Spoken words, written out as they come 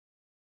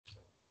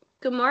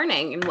Good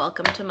morning and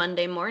welcome to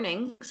Monday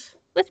Mornings.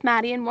 With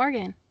Maddie and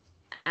Morgan.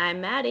 I'm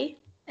Maddie.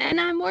 And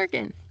I'm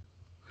Morgan.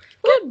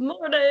 Good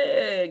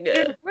morning.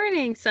 Good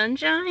morning,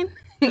 sunshine.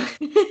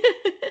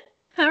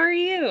 How are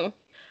you?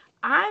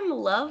 I'm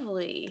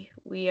lovely.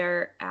 We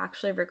are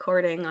actually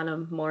recording on a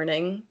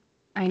morning.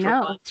 I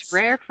know, it's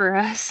rare for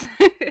us.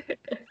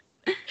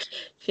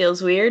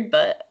 Feels weird,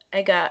 but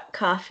I got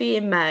coffee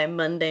in my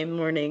Monday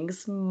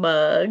mornings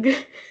mug.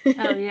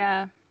 Oh,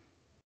 yeah.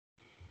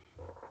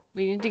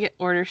 We need to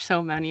order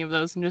so many of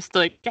those and just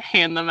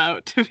hand them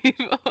out to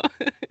people.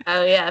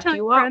 Oh yeah, if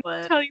you want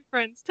one. Tell your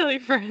friends.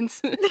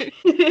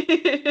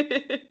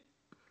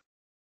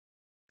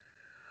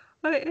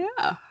 But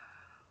yeah.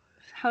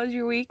 How's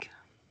your week?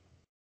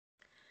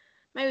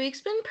 My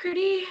week's been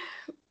pretty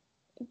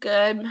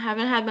good.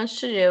 Haven't had much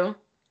to do,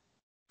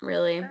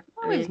 really. That's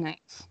always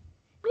nice.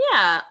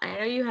 Yeah, I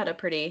know you had a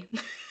pretty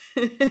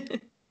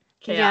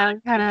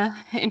chaotic, kind of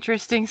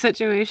interesting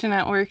situation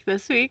at work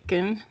this week,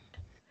 and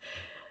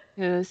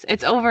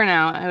it's over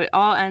now. It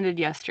all ended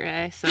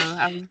yesterday, so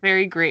I was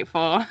very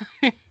grateful.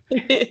 I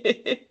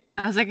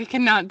was like, I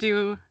cannot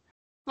do.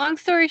 Long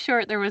story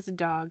short, there was a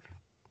dog,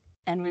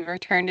 and we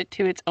returned it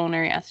to its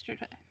owner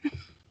yesterday.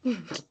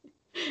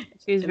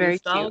 She was very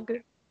cute. Dog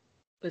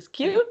was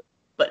cute,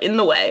 but in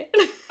the way.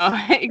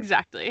 Oh,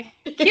 exactly.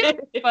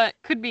 Cute, but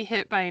could be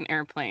hit by an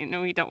airplane,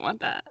 and we don't want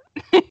that.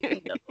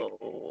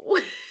 No.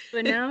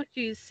 But now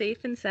she's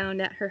safe and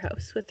sound at her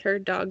house with her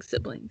dog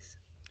siblings.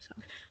 So.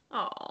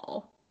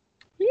 Oh.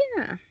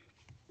 Yeah.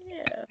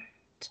 Yeah.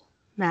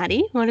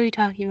 Maddie, what are we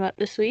talking about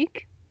this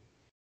week?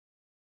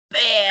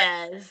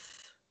 Bears.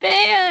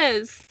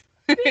 Bears.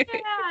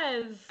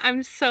 Bears.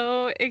 I'm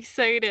so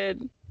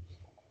excited.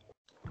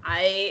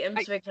 I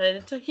am so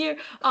excited to hear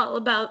all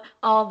about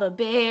all the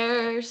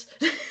bears.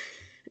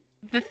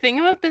 The thing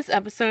about this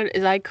episode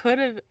is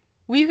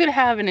we could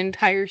have an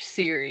entire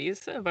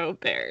series about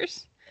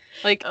bears.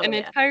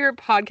 Entire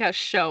podcast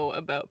show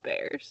about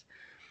bears.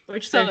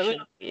 Which there should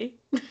be.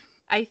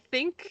 I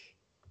think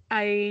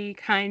I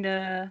kind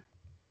of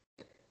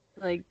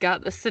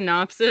got the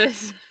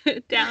synopsis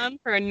down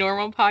for a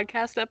normal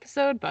podcast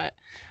episode, but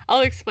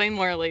I'll explain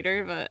more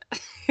later, but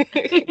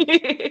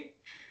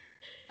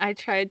I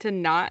tried to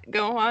not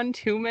go on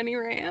too many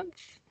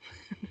rants.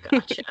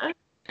 Gotcha.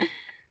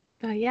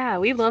 But yeah,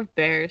 we love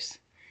bears.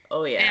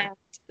 Oh yeah. And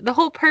the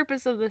whole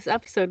purpose of this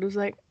episode was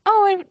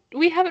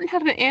we haven't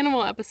had an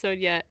animal episode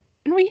yet.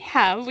 And we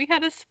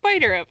had a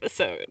spider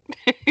episode.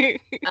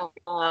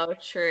 Oh,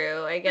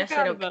 true. I guess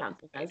I don't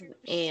count them as an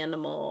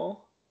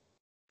animal.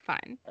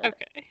 Fine.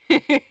 Okay.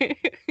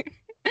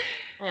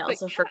 I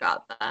also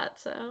forgot that,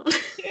 so.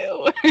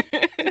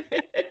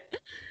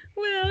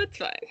 Well, it's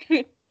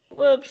fine.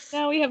 Whoops.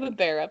 Now we have a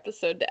bear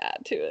episode to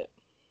add to it.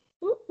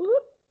 Whoop,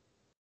 whoop.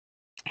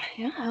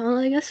 Yeah, well,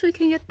 I guess we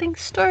can get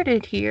things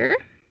started here.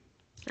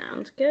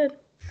 Sounds good.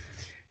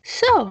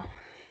 So,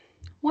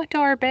 what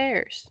are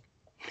bears?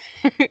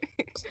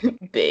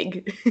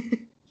 Big.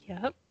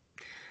 Yep.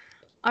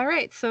 All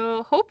right,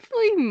 so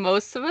hopefully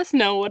most of us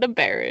know what a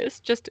bear is,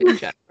 just in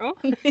general.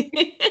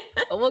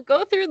 But we'll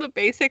go through the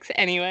basics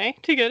anyway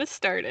to get us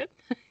started.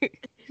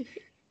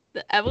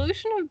 The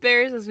evolution of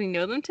bears as we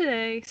know them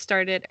today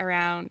started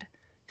around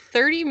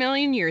 30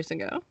 million years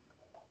ago.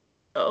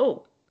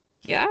 Oh.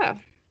 Yeah,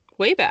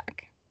 way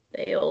back.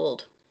 They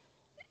old.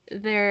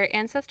 Their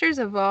ancestors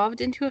evolved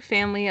into a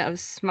family of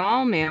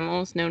small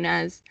mammals known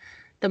as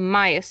the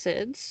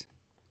Maiacids.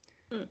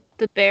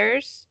 The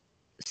bears,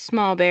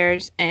 small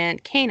bears,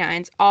 and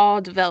canines all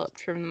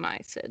developed from the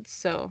Maiacids.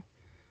 So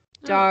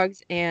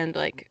dogs and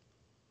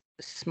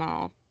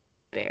small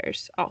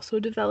bears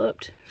also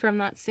developed from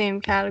that same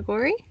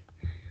category.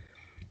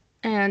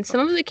 And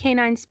some of the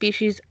canine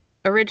species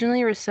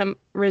originally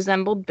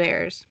resembled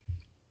bears.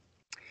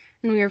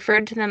 And we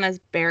referred to them as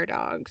bear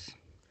dogs.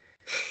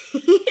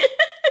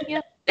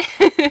 Yep.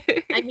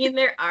 I mean,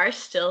 there are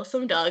still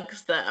some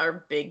dogs that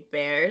are big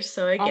bears,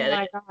 so I get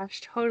it. Oh my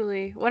gosh,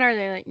 totally. What are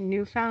they,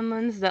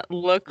 Newfoundlands that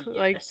look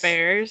like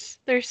bears?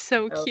 They're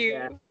so cute.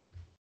 Yeah.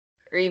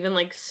 Or even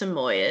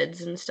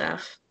Samoyeds and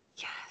stuff.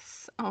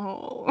 Yes.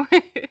 Oh.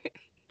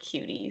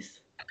 Cuties.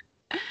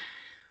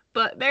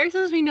 But bears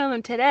as we know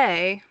them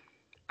today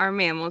are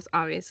mammals,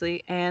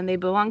 obviously, and they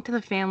belong to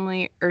the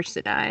family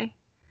Ursidae.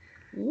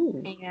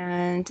 Ooh.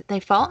 And they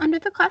fall under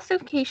the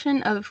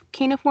classification of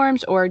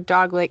caniforms or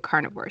dog-like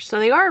carnivores. So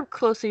they are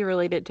closely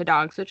related to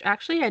dogs, which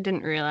actually I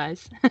didn't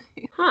realize.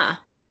 Huh.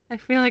 I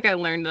feel like I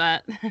learned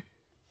that.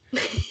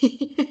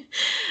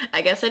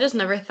 I guess I just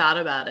never thought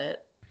about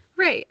it.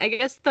 Right. I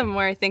guess the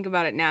more I think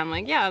about it now, I'm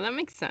like, yeah, that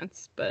makes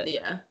sense. But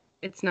yeah,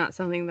 it's not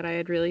something that I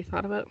had really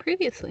thought about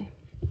previously.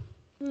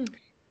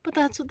 But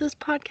that's what this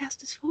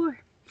podcast is for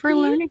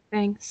learning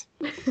things.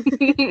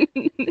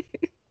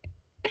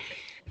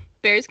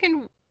 Bears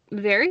can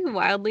vary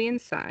wildly in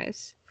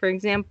size. For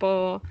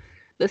example,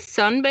 the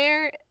sun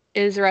bear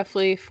is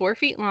roughly 4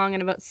 feet long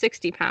and about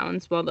 60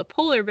 pounds, while the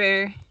polar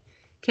bear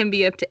can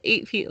be up to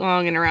 8 feet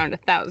long and around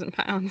 1,000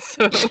 pounds.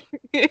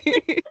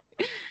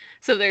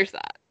 So there's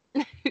that.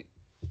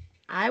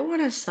 I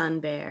want a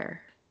sun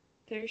bear.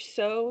 They're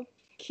so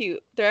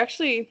cute. They're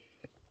actually,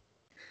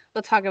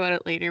 we'll talk about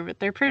it later, but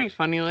they're pretty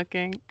funny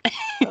looking.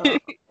 Oh.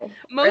 Are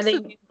Most they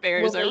of these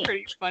bears are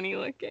pretty funny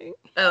looking.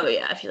 Oh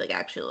yeah, if you like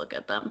actually look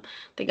at them,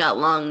 they got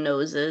long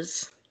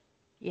noses.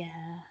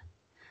 Yeah.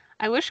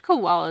 I wish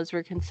koalas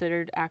were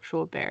considered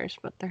actual bears,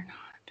 but they're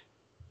not.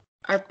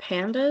 Are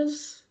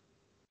pandas?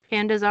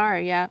 Pandas are,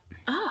 yeah.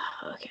 Oh,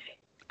 okay.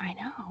 I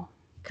know.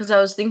 Because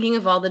I was thinking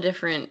of all the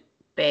different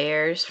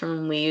bears from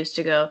when we used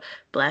to go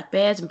black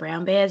bears and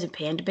brown bears and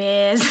panda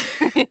bears.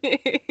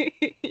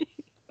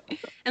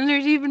 And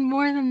there's even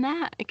more than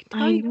that. I can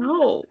tell you.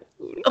 Know.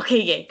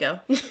 Okay, yeah, go.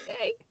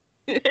 Okay.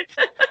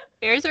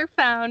 Bears are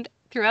found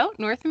throughout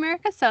North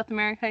America, South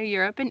America,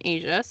 Europe, and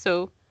Asia,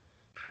 so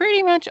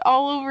pretty much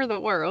all over the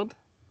world.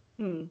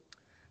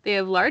 They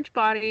have large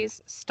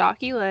bodies,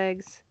 stocky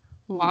legs,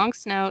 long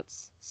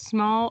snouts,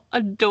 small,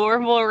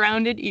 adorable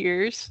rounded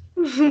ears,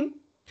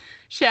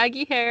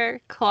 shaggy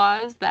hair,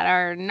 claws that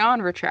are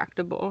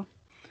non-retractable,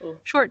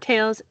 short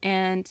tails,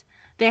 and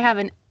they have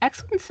an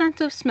excellent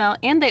sense of smell,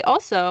 and they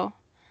also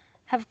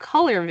have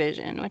color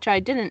vision, which I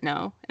didn't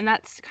know, and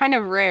that's kind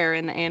of rare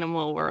in the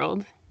animal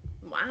world.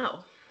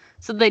 Wow.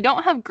 So they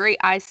don't have great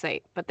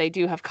eyesight, but they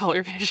do have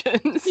color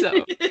vision,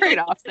 so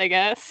trade-offs, I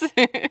guess.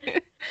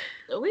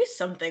 Always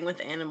something with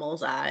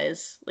animals'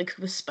 eyes. Like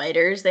with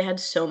spiders, they had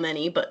so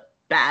many, but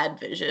bad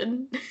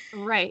vision.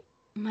 Right.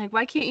 I'm like,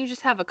 why can't you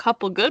just have a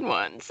couple good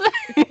ones?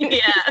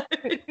 Yeah.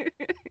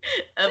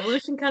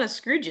 Evolution kind of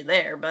screwed you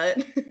there, but.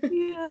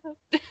 Yeah.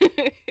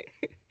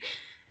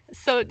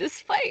 So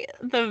despite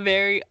the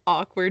very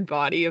awkward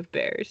body of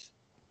bears,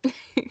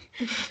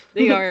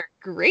 they are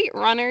great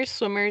runners,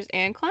 swimmers,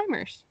 and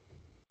climbers.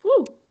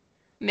 Woo.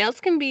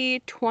 Males can be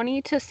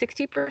 20 to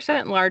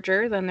 60%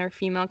 larger than their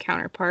female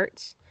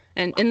counterparts.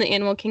 And in the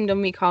animal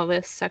kingdom, we call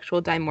this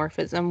sexual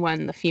dimorphism,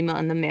 when the female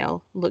and the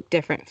male look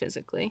different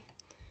physically.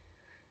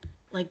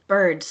 Like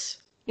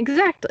birds.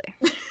 Exactly.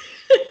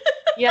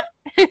 Yep.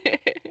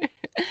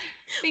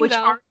 Which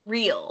aren't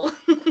real.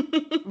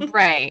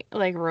 Right,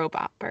 like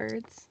robot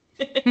birds.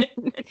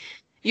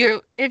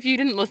 If you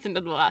didn't listen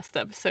to the last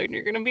episode,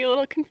 you're gonna be a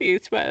little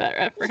confused by that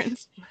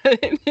reference.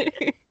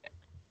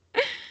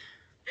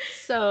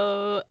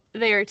 So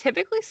they are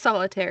typically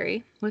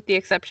solitary, with the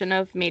exception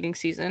of mating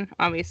season,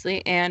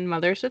 obviously, and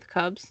mothers with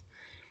cubs.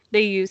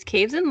 They use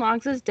caves and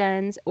logs as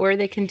dens, or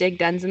they can dig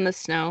dens in the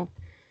snow.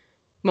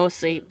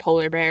 Mostly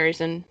polar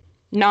bears, and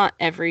not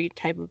every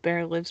type of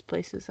bear lives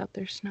places that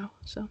there's snow.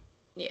 So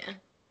yeah.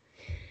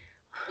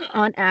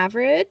 On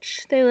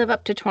average, they live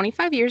up to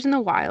 25 years in the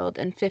wild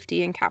and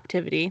 50 in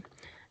captivity,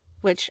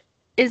 which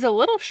is a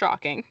little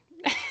shocking.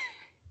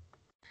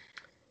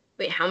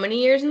 Wait, how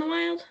many years in the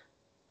wild?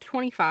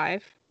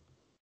 25.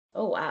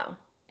 Oh, wow.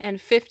 And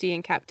 50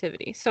 in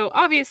captivity. So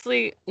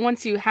obviously,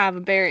 once you have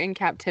a bear in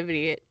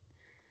captivity,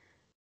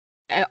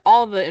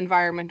 all the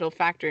environmental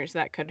factors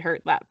that could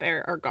hurt that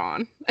bear are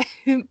gone.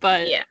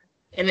 But yeah,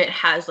 and it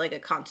has like a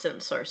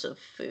constant source of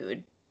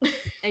food.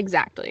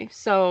 Exactly.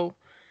 So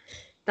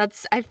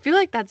I feel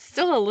like that's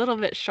still a little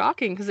bit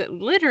shocking because it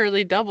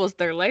literally doubles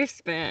their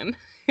lifespan.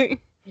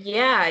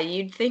 Yeah,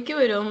 you'd think it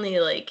would only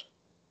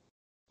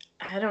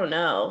I don't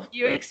know.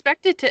 You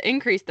expect it to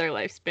increase their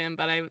lifespan,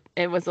 but I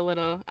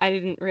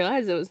didn't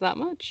realize it was that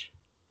much.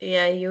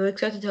 Yeah, you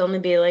expect it to only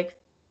be like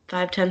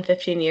 5, 10,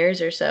 15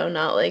 years or so,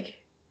 not like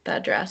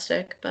that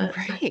drastic, but.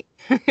 Right.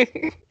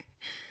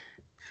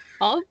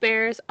 All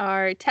bears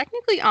are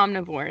technically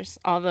omnivores,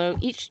 although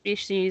each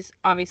species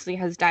obviously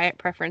has diet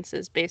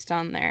preferences based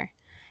on their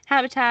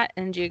habitat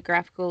and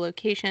geographical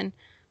location.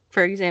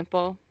 For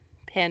example,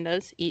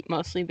 pandas eat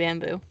mostly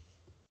bamboo.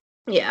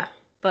 Yeah.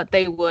 But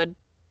they would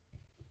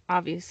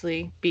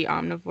obviously be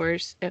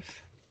omnivores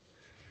if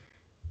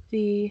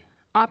the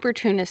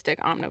opportunistic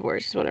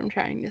omnivores is what I'm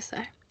trying to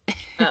say.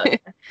 Oh, yeah.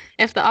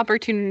 If the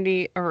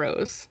opportunity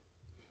arose.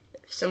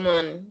 If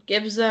someone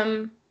gives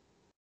them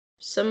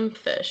some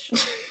fish.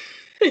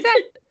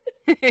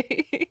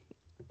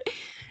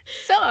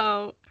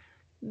 So,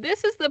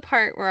 this is the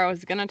part where I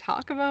was going to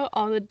talk about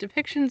all the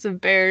depictions of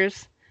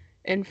bears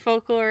in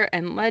folklore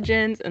and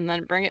legends, and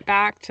then bring it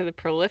back to the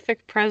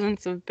prolific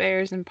presence of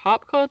bears in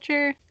pop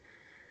culture.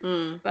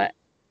 But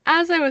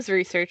as I was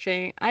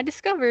researching, I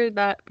discovered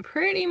that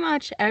pretty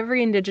much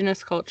every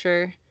indigenous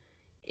culture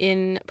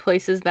in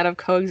places that have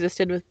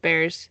coexisted with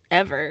bears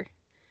ever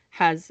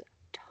has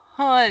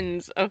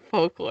tons of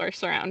folklore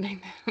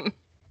surrounding them.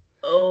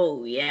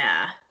 Oh,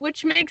 yeah.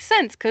 Which makes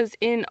sense, because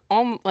in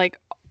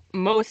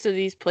most of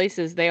these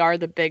places, they are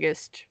the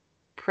biggest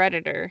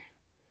predator.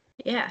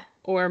 Yeah.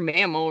 Or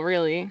mammal,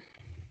 really.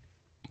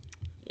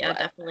 Yeah,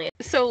 definitely.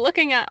 So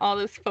looking at all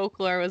this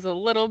folklore was a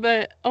little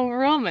bit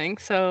overwhelming,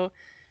 so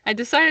I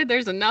decided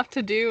there's enough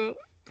to do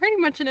pretty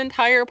much an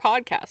entire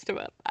podcast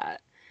about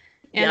that.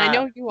 And yeah. I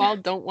know you all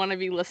don't want to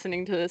be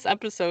listening to this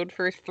episode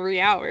for 3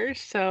 hours,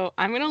 so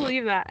I'm going to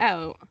leave that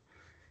out.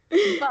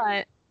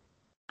 But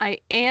I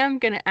am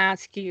going to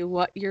ask you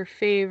what your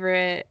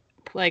favorite,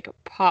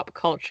 pop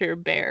culture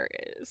bear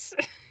is.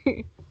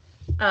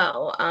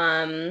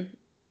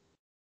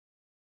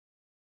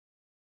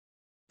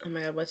 Oh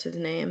my god, what's his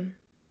name?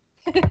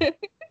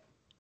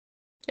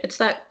 It's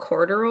that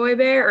corduroy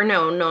bear? Or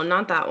no,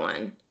 not that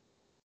one.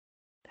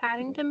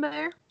 Paddington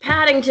Bear?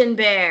 Paddington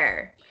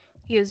Bear!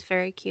 He is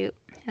very cute.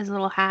 His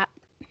little hat.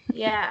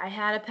 Yeah, I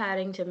had a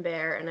Paddington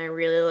Bear, and I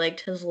really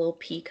liked his little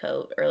pea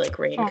coat, or like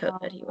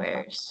raincoat that he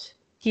wears.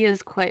 He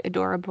is quite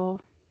adorable.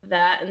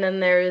 That, and then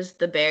there's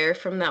the bear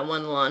from that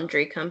one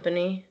laundry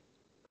company.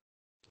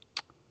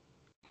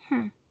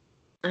 I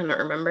don't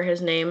remember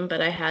his name, but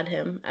I had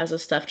him as a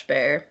stuffed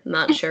bear.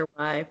 Not sure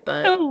why,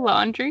 but... A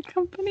laundry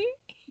company?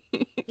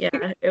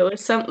 Yeah, it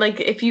was like,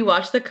 if you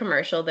watch the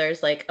commercial,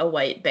 there's like a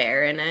white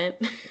bear in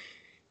it.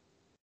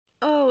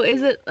 Oh,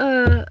 is it,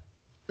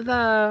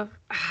 the...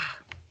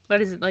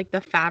 What is it, like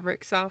the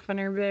fabric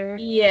softener bear?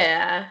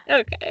 Yeah.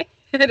 Okay.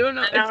 I don't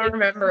know. I don't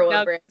remember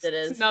what brand it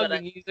is,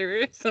 but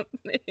User or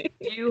something.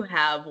 You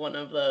have one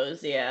of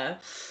those, yeah.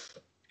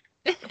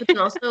 But then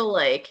also,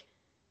 like,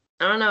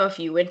 I don't know if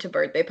you went to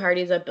birthday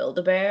parties at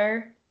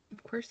Build-A-Bear.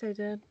 Of course I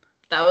did.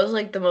 That was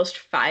like the most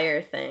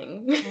fire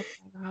thing. Oh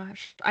my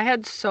gosh. I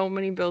had so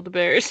many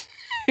Build-A-Bears.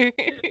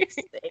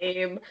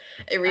 Same.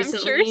 I'm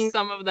sure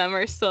some of them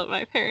are still at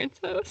my parents'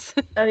 house.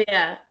 Oh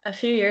yeah. A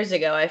few years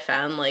ago I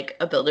found like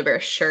a Build-A-Bear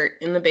shirt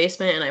in the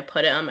basement and I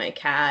put it on my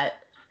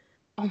cat.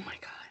 Oh my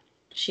god.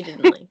 She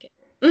didn't like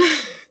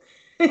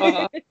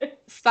it.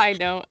 Side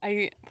note,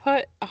 I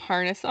put a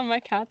harness on my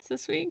cats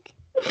this week.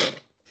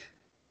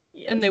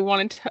 Yes. And they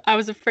wanted to, I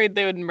was afraid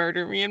they would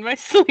murder me in my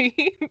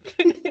sleep.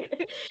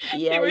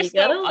 Yeah, they were you so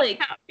gotta like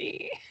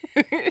unhappy.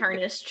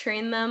 harness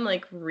train them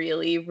like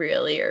really,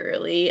 really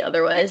early.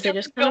 Otherwise they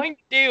just going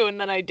to do, and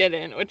then I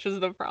didn't, which was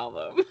the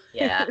problem.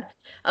 Yeah.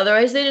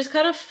 Otherwise they just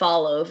kind of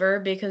fall over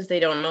because they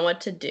don't know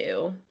what to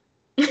do.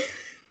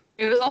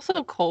 It was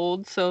also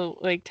cold, so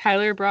like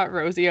Tyler brought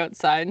Rosie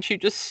outside and she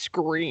just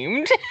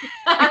screamed.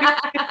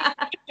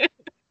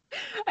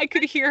 I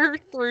could hear her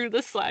through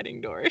the sliding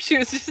door. She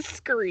was just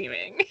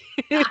screaming.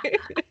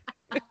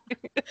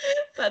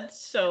 That's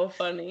so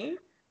funny.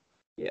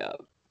 Yeah.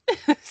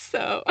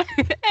 So,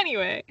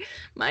 anyway,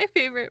 my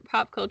favorite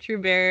pop culture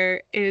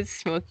bear is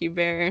Smokey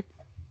Bear.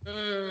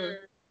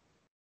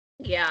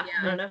 Yeah,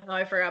 I don't know how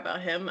I forgot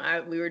about him.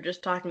 We were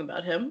just talking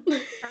about him.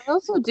 I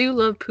also do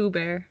love Pooh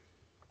Bear.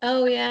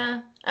 Oh,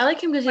 yeah. I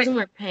like him because he doesn't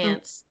wear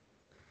pants.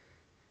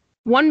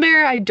 One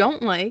bear I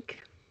don't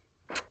like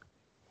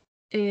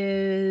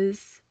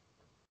is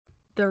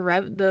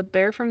the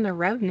bear from The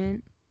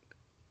Revenant.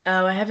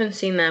 Oh, I haven't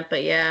seen that,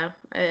 but yeah,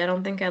 I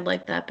don't think I'd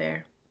like that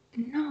bear.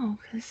 No,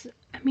 because,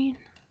 I mean,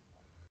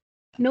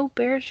 no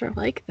bears are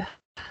like that.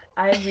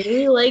 I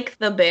really like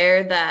the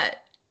bear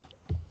that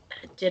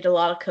did a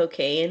lot of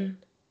cocaine.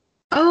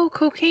 Oh,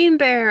 Cocaine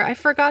Bear. I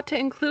forgot to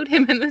include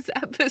him in this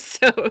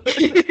episode.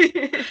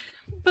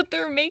 But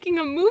they're making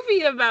a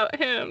movie about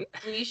him.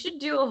 We should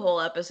do a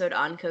whole episode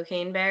on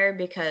Cocaine Bear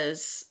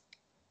because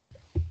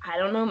I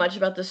don't know much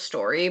about the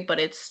story, but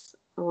it's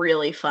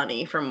really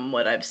funny from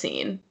what I've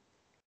seen.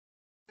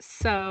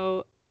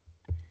 So,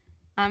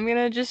 I'm going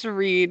to just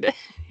read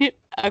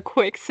a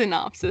quick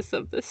synopsis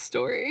of this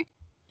story.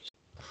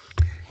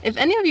 If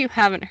any of you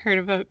haven't heard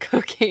about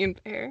Cocaine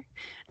Bear,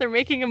 they're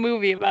making a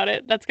movie about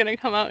it that's going to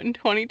come out in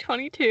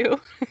 2022.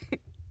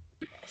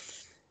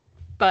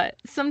 But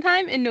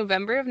sometime in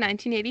November of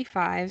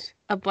 1985,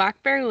 a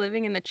black bear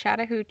living in the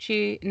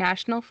Chattahoochee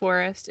National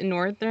Forest in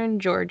northern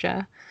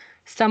Georgia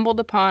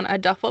stumbled upon a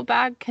duffel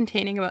bag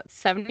containing about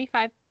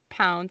 75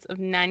 pounds of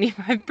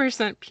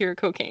 95% pure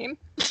cocaine.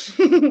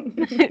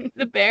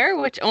 The bear,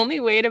 which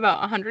only weighed about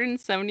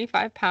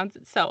 175 pounds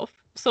itself,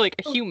 so like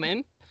a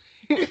human,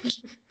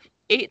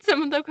 ate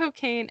some of the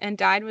cocaine and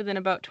died within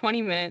about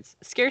 20 minutes,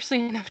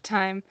 scarcely enough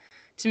time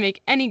to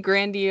make any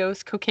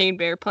grandiose cocaine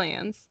bear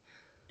plans.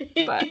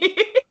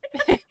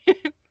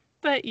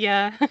 But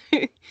yeah,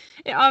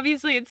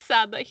 obviously it's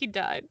sad that he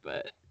died,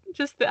 but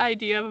just the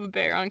idea of a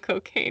bear on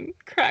cocaine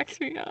cracks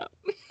me up.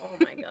 Oh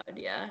my god,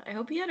 yeah. I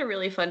hope he had a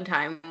really fun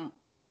time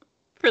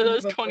for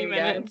those 20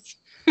 minutes.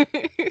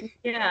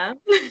 Yeah,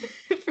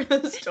 for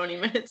those 20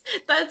 minutes.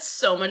 That's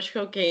so much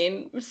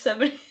cocaine.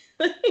 70.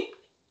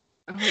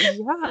 Oh,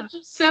 yeah.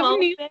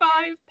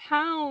 75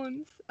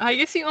 pounds. I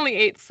guess he only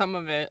ate some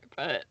of it,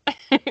 but...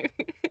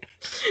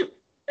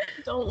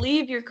 Don't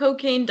leave your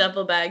cocaine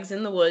duffel bags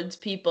in the woods,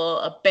 people.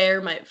 A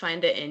bear might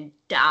find it and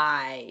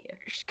die. You're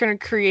just gonna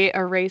create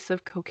a race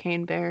of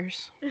cocaine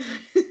bears.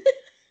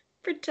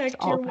 Protect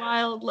your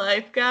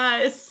wildlife,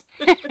 guys.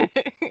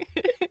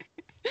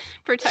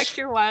 Protect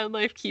your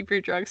wildlife, keep your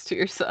drugs to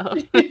yourself.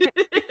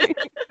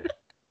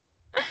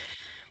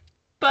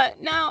 But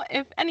now,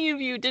 if any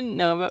of you didn't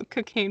know about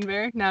Cocaine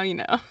Bear, now you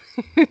know.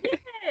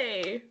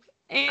 Yay!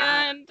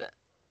 And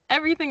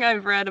everything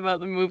I've read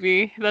about the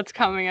movie that's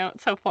coming out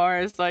so far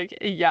is like,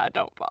 yeah,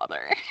 don't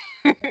bother.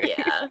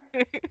 Yeah.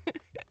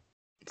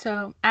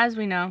 So, as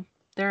we know,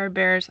 there are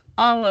bears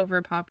all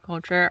over pop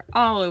culture,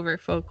 all over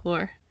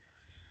folklore.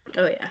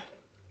 Oh, yeah.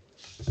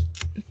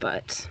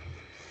 But,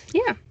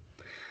 yeah.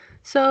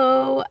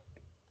 So,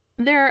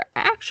 there are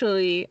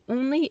actually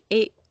only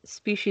 8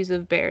 species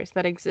of bears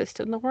that exist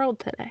in the world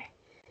today.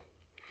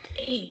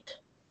 8?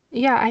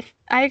 Yeah,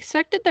 I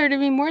expected there to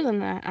be more than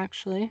that,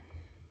 actually.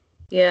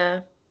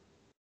 Yeah.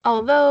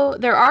 Although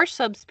there are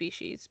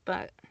subspecies,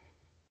 but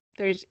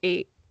there's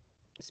 8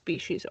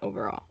 species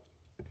overall.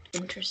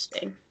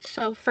 Interesting.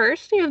 So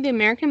first you have the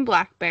American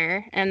black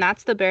bear, and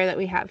that's the bear that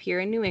we have here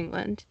in New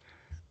England.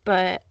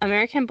 But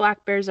American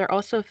black bears are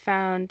also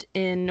found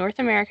in North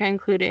America,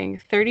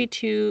 including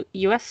 32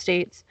 U.S.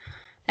 states,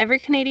 every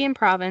Canadian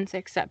province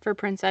except for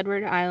Prince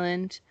Edward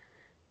Island,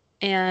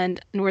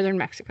 and northern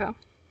Mexico.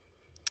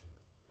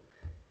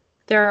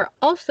 There are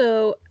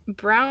also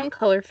brown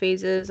color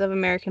phases of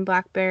American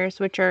black bears,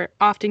 which are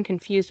often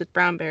confused with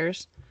brown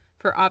bears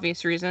for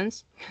obvious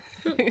reasons,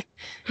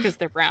 because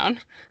they're brown.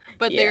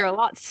 But Yeah. they're a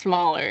lot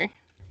smaller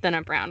than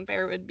a brown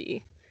bear would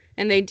be.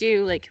 And they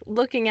do, like,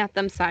 looking at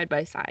them side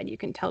by side, you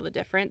can tell the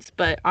difference.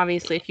 But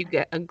obviously, if you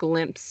get a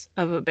glimpse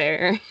of a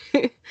bear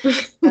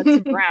that's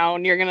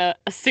brown, you're going to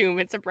assume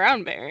it's a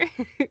brown bear.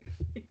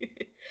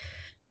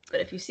 But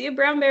if you see a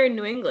brown bear in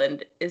New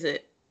England, is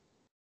it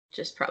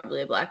just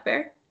probably a black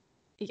bear?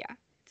 Yeah,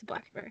 it's a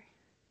black bear.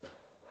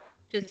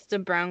 Just a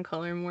brown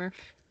color morph.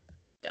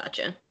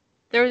 Gotcha.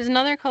 There was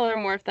another color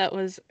morph that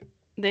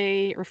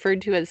they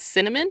referred to as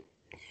cinnamon.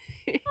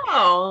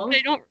 Oh.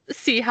 I don't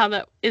see how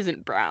that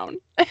isn't brown.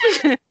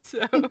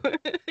 So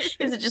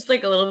is it just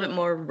like a little bit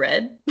more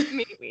red?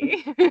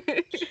 Maybe.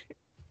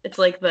 It's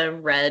like the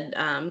red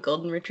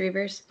golden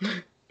retrievers.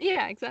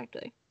 Yeah,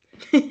 exactly.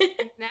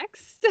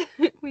 Next,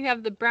 we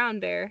have the brown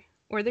bear,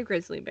 or the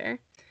grizzly bear,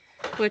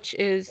 which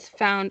is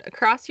found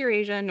across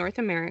Eurasia and North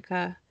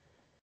America.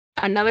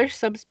 Another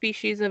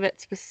subspecies of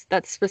it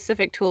that's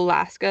specific to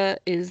Alaska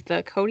is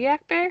the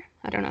Kodiak bear.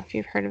 I don't know if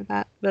you've heard of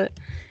that, but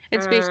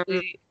it's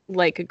basically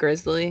like a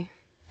grizzly.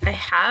 I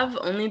have,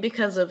 only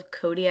because of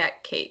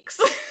Kodiak cakes.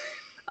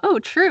 Oh,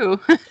 true.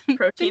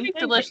 Protein They make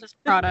delicious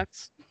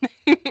products.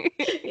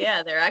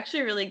 Yeah, they're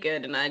actually really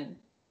good, and I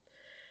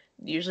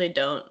usually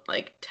don't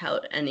like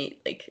tout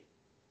any, like,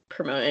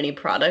 promote any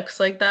products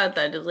like that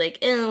is like,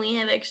 oh, we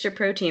have extra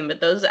protein,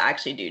 but those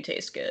actually do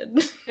taste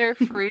good. Their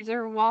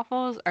freezer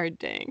waffles are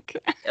dank.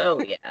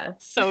 Oh yeah.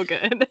 So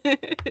good.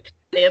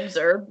 They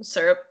absorb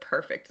syrup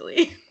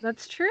perfectly.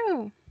 That's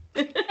true.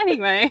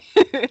 Anyway.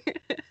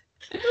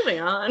 Moving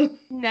on.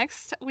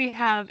 Next, we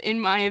have, in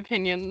my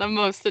opinion, the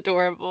most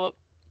adorable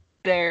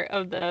bear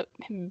of the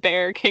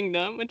bear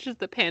kingdom, which is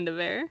the panda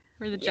bear,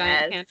 or the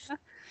giant panda,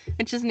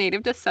 which is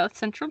native to South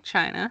Central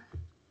China.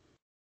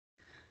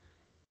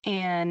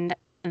 And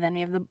then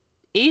we have the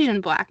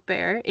Asian black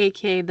bear,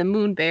 aka the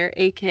moon bear,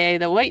 aka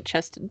the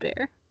white-chested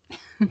bear,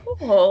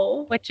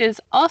 which is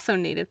also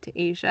native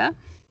to Asia.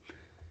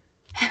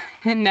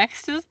 And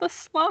next is the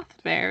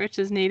sloth bear, which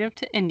is native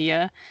to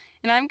India.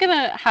 And I'm going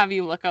to have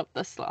you look up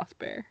the sloth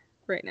bear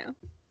right now.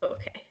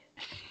 Okay.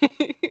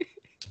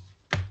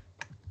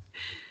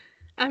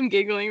 I'm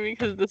giggling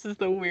because this is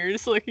the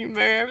weirdest looking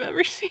bear I've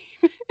ever seen.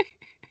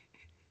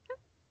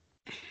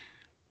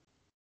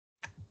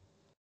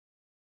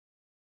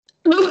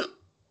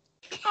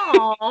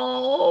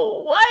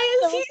 Oh, why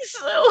is he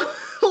so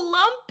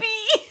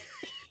lumpy?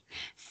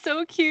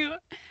 So cute,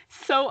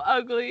 so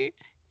ugly,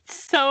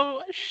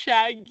 so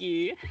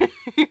shaggy.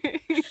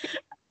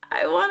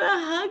 I want to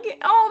hug it.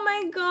 Oh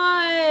my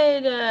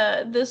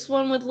god. This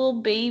one with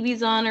little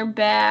babies on her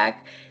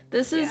back.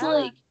 This is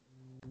like,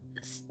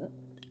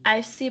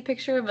 I see a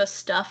picture of a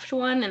stuffed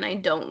one and I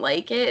don't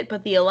like it,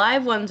 but the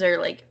alive ones are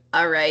like,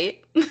 all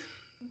right.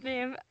 They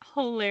have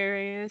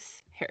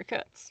hilarious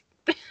haircuts.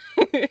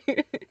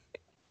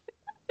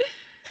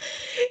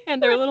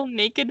 And their little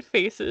naked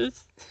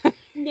faces.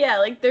 Yeah,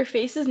 like their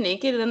face is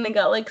naked and then they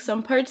got like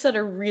some parts that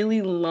are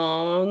really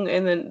long,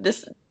 and then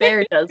this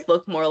bear does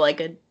look more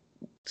like a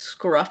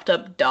scruffed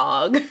up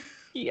dog.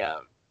 Yeah.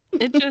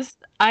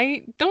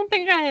 I don't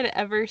think I had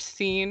ever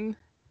seen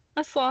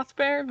a sloth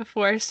bear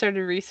before I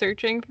started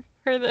researching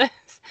for this.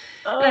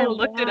 Oh, and I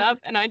looked it up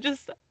and I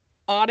just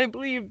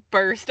audibly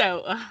burst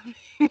out laughing.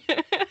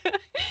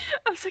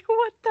 I was like,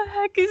 what the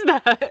heck is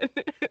that?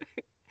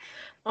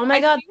 Oh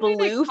my god,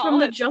 Baloo from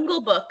the Jungle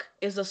Book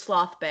is a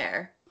sloth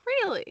bear.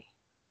 Really?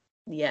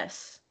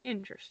 Yes.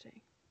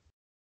 Interesting.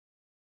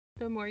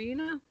 The more you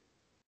know.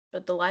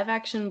 But the live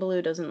action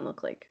Baloo doesn't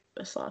look like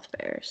a sloth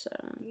bear, so.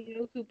 You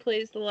know who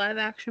plays the live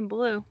action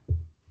Baloo?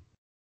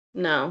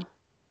 No.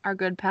 Our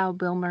good pal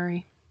Bill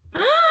Murray.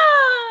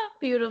 Ah,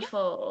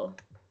 beautiful.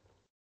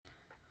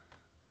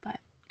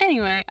 But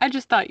anyway, I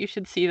just thought you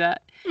should see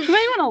that. You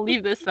might want to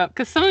leave this up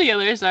because some of the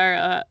others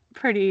are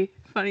pretty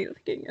funny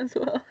looking as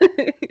well.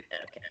 Okay.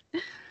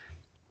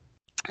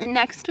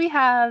 Next, we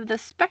have the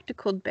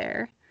spectacled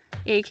bear,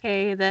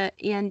 aka the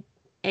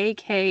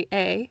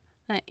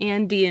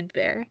Andean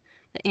bear,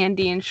 the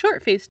Andean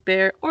short-faced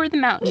bear, or the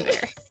mountain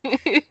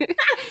bear.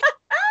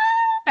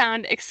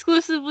 Found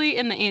exclusively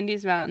in the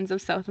Andes Mountains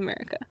of South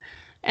America.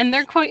 And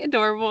they're quite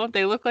adorable.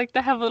 They look like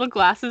they have little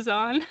glasses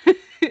on.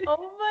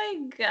 Oh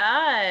my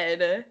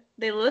god.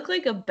 They look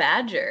like a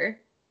badger.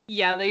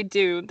 Yeah, they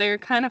do. They're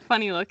kind of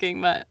funny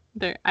looking, but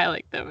I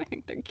like them. I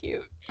think they're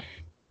cute.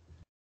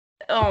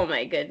 Oh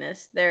my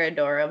goodness. They're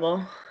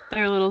adorable.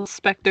 They're little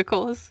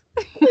spectacles.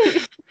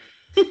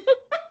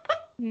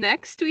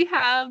 Next, we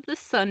have the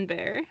sun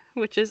bear,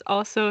 which is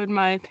also, in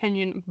my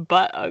opinion,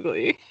 butt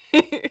ugly.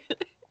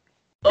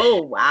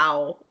 Oh,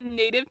 wow.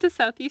 Native to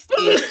Southeast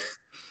Asia.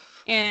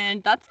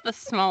 And that's the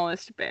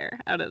smallest bear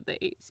out of the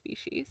 8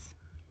 species.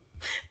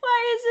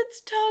 Why is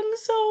its tongue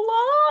so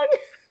long?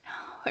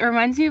 It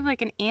reminds me of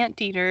like an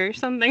anteater or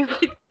something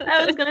like that.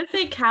 I was gonna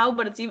say cow,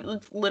 but it's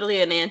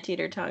literally an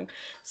anteater tongue.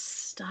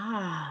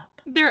 Stop.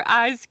 Their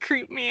eyes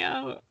creep me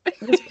out.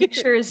 This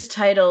picture is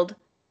titled,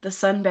 "The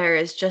sun bear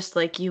is just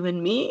like you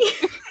and me."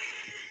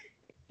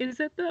 Is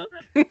it though?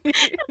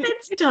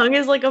 Its tongue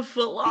is like a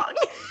foot long.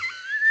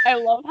 I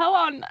love how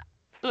on,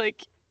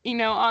 like, you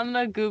know, on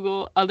the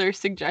Google other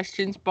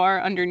suggestions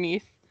bar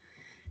underneath,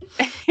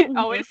 it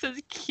always says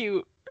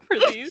cute for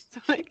these.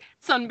 Like,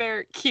 sun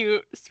bear,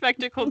 cute.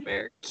 Spectacled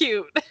bear,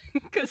 cute.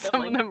 Because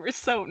some of them are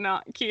so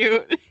not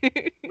cute.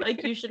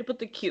 Like, you should have put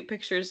the cute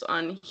pictures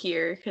on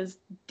here, because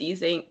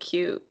these ain't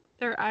cute.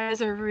 Their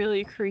eyes are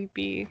really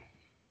creepy.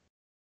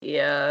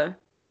 Yeah.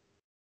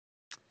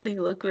 They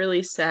look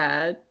really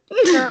sad.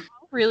 They're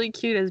all really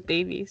cute as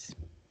babies.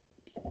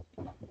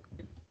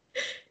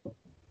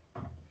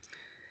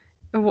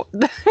 Do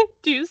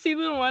you see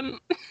the one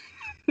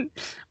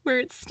where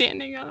it's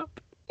standing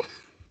up?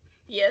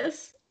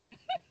 Yes.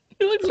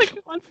 It looks like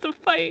it wants to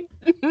fight.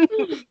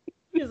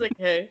 He's like,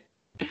 hey.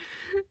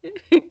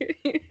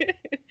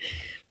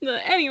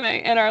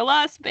 Anyway, and our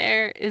last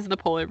bear is the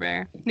polar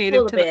bear,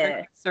 native to the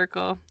Arctic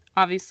Circle.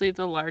 Obviously,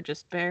 the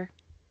largest bear.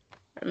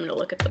 I'm gonna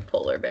look at the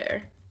polar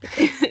bear.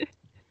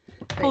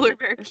 Polar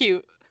bear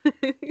cute.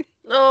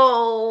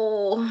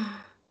 Oh.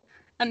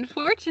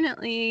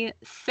 Unfortunately,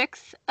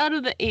 6 out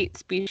of the 8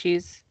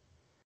 species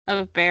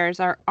of bears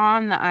are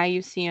on the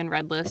IUCN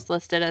Red List,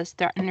 listed as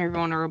threatened or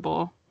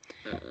vulnerable,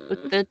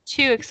 with the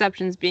 2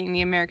 exceptions being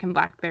the American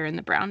black bear and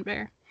the brown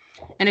bear.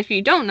 And if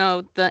you don't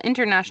know, the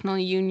International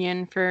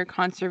Union for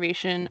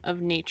Conservation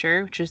of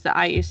Nature, which is the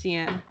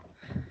IUCN,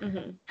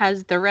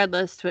 has the Red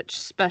List, which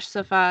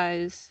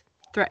specifies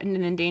threatened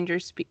and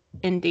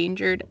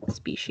endangered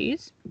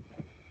species.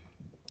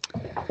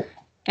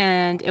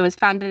 And it was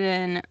founded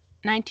in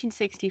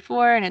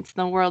 1964, and it's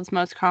the world's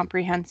most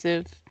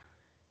comprehensive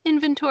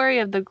inventory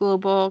of the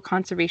global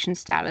conservation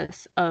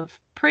status of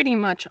pretty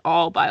much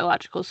all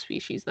biological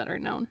species that are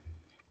known.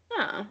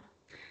 Oh.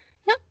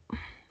 Yep.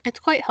 It's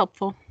quite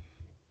helpful.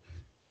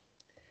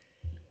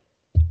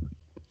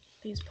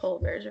 These polar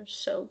bears are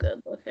so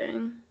good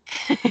looking.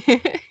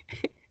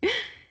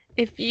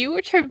 If you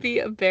were to be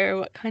a bear,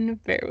 what kind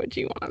of bear would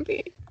you want to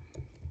be?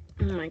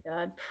 Oh my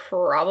god,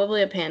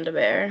 probably a panda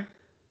bear.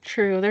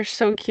 True, they're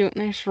so cute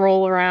and they just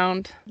roll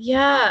around.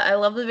 Yeah, I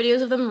love the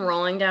videos of them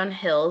rolling down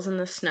hills in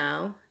the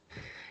snow.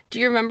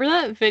 Do you remember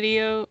that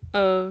video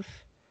of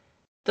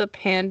the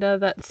panda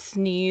that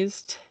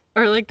sneezed?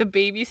 Or like the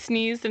baby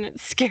sneezed and it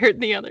scared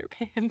the other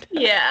panda?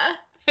 Yeah.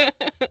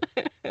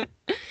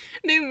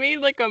 They made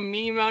like a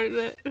meme out of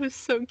it. It was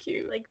so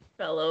cute. Like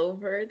fell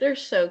over. They're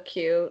so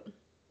cute.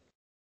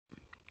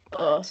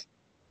 Oh.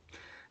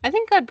 I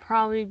think I'd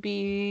probably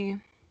be...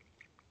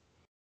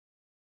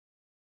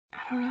 I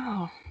don't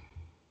know.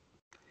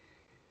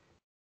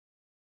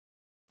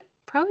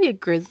 Probably a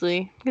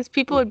grizzly, because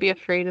people would be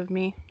afraid of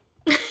me.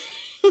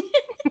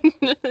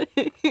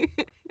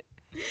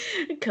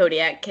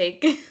 Kodiak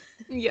cake.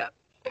 Yep.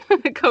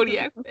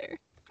 Kodiak bear.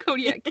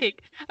 Kodiak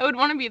cake. I would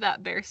want to be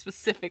that bear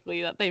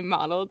specifically that they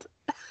modeled.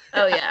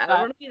 Oh yeah, I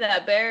want to be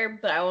that bear,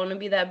 but I want to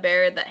be that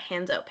bear that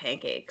hands out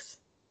pancakes.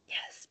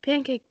 Yes,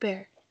 pancake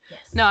bear.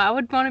 Yes. No, I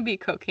would want to be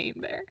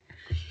cocaine bear.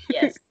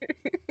 Yes.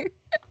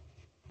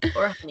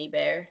 Or honey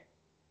bear.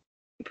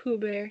 Pooh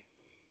bear.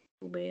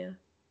 Pooh bear.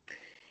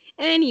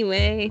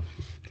 Anyway,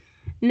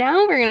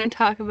 now we're going to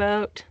talk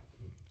about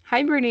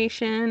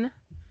hibernation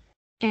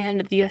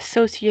and the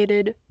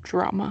associated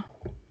drama.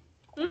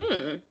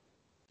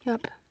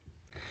 Yep.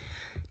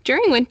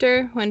 During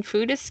winter, when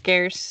food is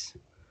scarce,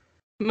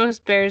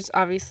 most bears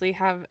obviously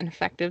have an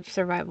effective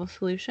survival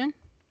solution: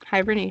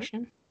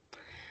 hibernation.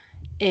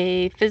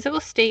 A physical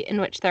state in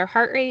which their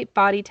heart rate,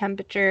 body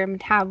temperature,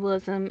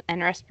 metabolism,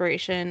 and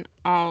respiration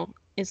all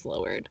is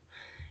lowered.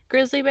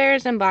 Grizzly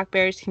bears and black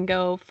bears can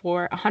go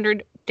for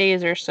 100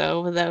 days or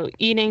so without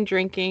eating,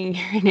 drinking,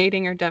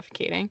 urinating, or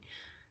defecating,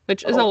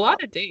 which is a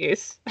lot of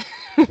days.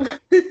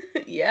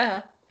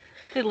 Yeah.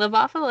 They live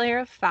off a layer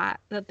of fat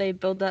that they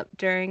build up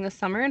during the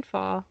summer and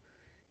fall,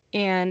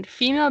 and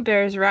female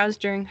bears rouse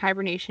during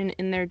hibernation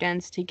in their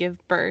dens to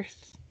give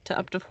birth to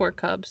up to 4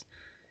 cubs,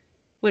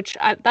 which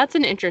that's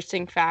an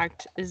interesting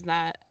fact, is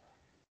that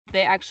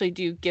they actually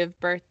do give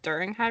birth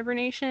during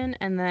hibernation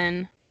and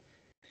then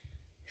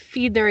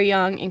feed their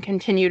young and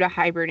continue to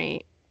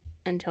hibernate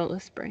until the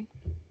spring.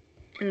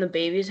 And the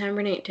babies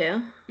hibernate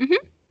too?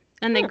 Mm-hmm.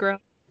 And they grow.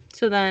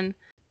 So then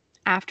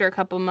after a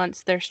couple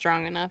months, they're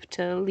strong enough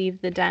to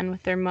leave the den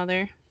with their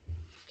mother.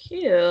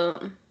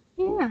 Cute.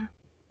 Yeah.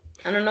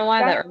 I don't know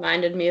why that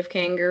reminded me of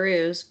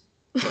kangaroos.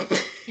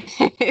 Because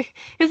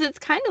it's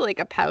kind of like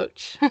a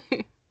pouch.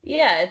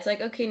 Yeah, it's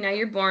like, okay, now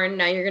you're born.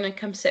 Now you're going to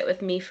come sit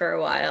with me for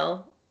a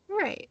while.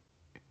 Right.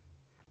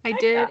 I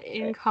did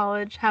in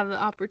college have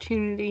the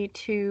opportunity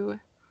to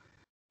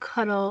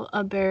cuddle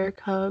a bear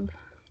cub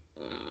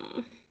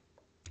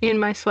in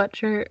my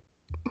sweatshirt.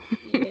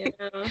 Yeah.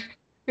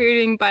 We were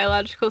doing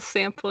biological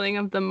sampling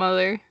of the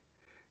mother,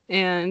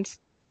 and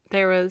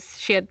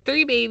she had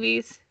 3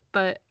 babies,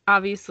 but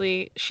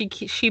obviously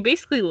she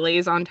basically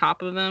lays on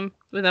top of them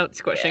without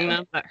squishing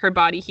them, but her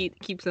body heat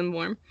keeps them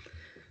warm.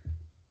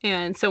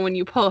 And so when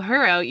you pull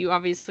her out, you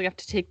obviously have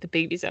to take the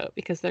babies out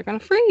because they're gonna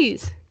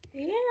freeze.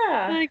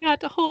 Yeah. And I got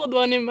to hold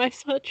one in my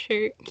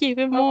sweatshirt, keep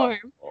him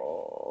warm.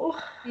 Oh.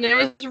 And it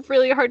was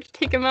really hard to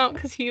take him out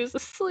because he was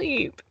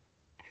asleep.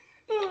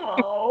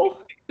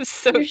 Oh.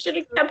 So you should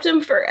have kept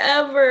him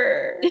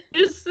forever.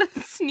 Just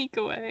sneak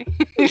away.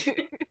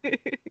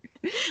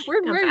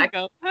 Where'd Bear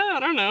go? Oh, I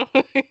don't know.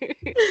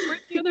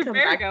 Where'd the other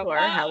bear go? To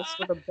our house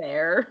with a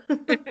bear.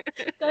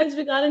 Guys,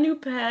 we got a new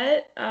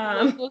pet.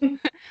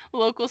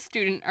 Local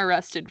student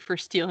arrested for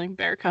stealing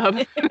bear cub.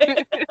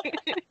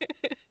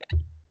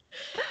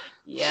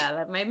 Yeah,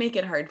 that might make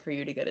it hard for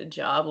you to get a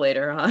job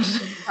later on.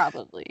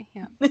 Probably,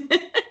 yeah.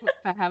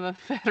 I have a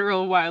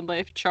federal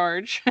wildlife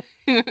charge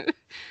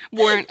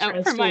warrant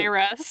out for my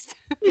arrest.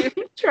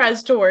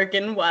 Tries to work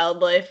in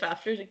wildlife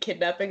after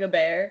kidnapping a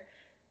bear.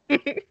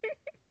 That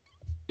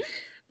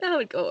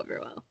would go over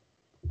well.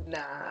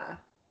 Nah.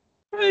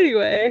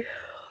 Anyway,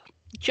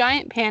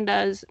 giant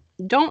pandas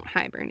don't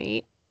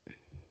hibernate,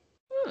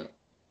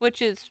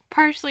 which is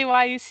partially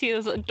why you see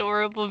those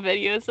adorable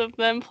videos of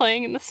them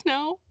playing in the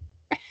snow.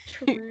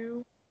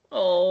 True.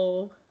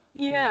 Oh.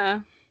 Yeah.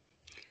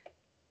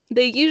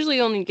 They usually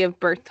only give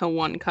birth to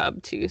 1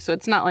 cub, too, so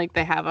it's not like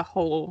they have a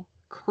whole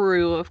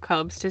crew of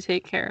cubs to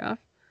take care of.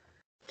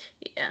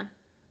 Yeah.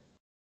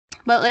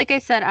 But like I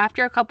said,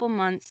 after a couple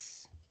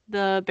months,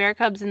 the bear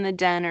cubs in the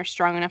den are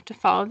strong enough to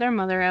follow their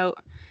mother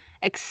out,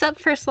 except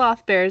for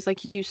sloth bears,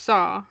 like you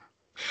saw.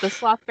 The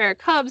sloth bear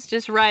cubs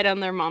just ride on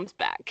their mom's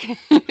back.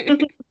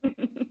 It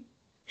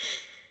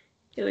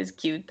was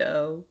cute,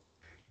 though.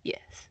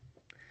 Yes.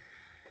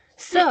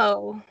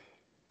 So,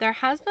 there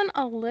has been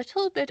a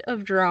little bit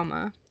of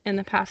drama in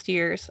the past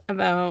years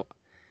about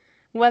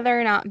whether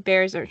or not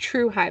bears are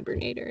true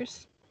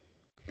hibernators.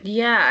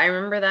 Yeah, I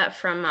remember that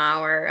from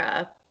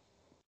our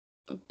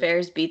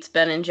Bears Beats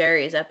Ben and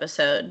Jerry's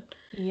episode.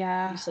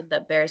 Yeah. You said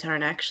that bears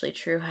aren't actually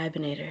true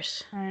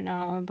hibernators. I know,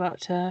 I'm about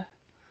to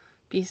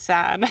be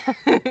sad.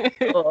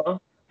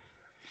 Oh.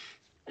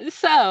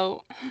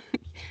 So,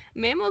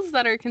 mammals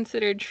that are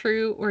considered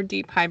true or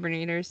deep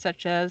hibernators,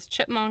 such as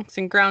chipmunks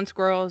and ground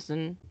squirrels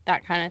and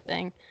that kind of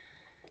thing,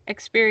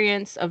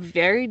 experience a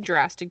very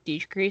drastic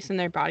decrease in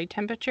their body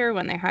temperature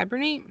when they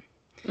hibernate.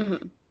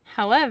 Mm-hmm.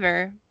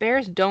 However,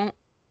 bears do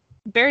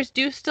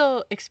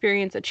still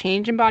experience a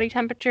change in body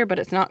temperature, but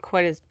it's not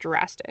quite as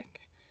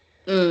drastic.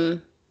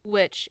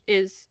 Which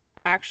is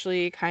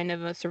actually kind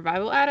of a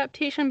survival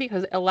adaptation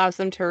because it allows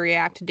them to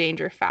react to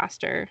danger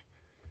faster.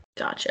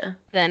 Gotcha.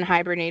 Than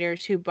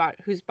hibernators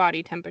whose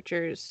body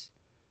temperatures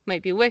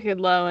might be wicked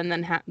low, and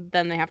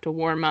then they have to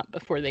warm up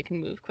before they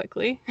can move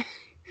quickly.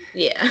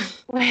 Yeah.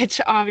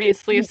 Which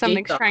obviously, if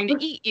something's trying to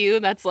eat you,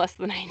 that's less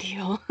than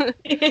ideal.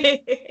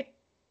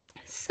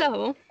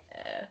 So,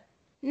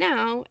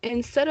 now,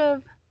 instead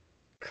of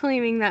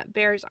claiming that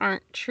bears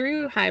aren't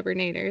true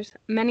hibernators,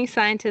 many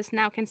scientists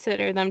now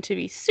consider them to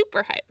be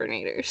super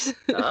hibernators.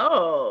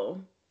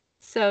 Oh.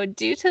 So,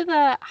 due to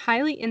the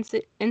highly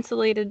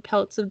insulated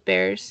pelts of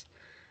bears,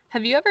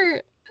 have you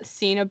ever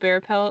seen a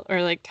bear pelt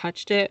or like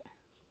touched it?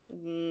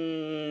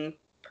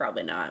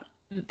 Probably not.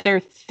 They're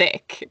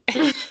thick.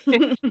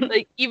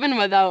 Like even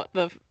without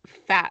the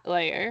fat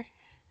layer.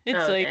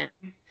 It's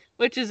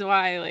which is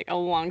why like a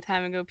long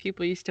time ago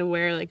people used to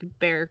wear like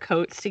bear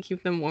coats to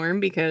keep them warm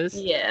because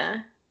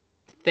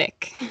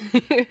thick.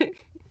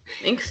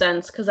 Makes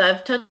sense because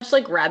I've touched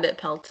like rabbit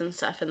pelts and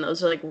stuff and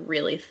those are like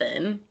really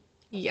thin.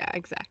 Yeah,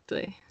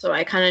 exactly. So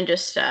I kind of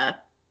just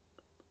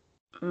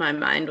my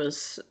mind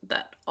was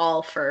that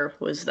all fur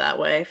was that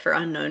way for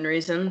unknown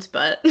reasons,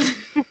 but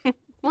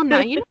well, now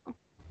you know.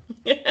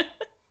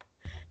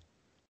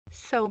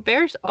 So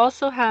bears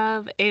also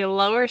have a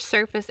lower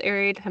surface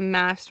area to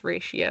mass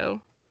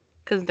ratio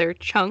because they're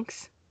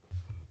chunks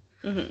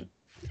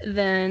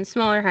than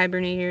smaller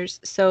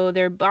hibernators. So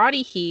their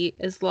body heat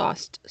is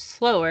lost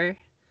slower,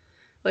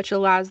 which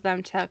allows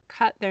them to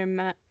cut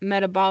their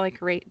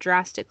metabolic rate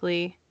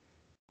drastically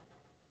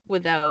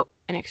without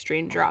an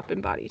extreme drop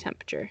in body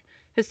temperature.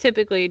 Because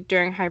typically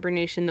during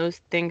hibernation, those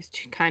things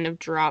kind of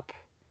drop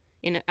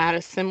at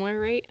a similar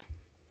rate.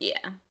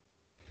 Yeah.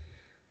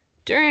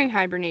 During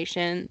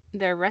hibernation,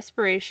 their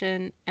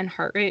respiration and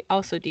heart rate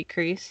also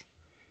decrease.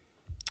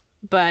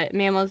 But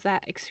mammals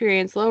that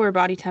experience lower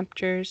body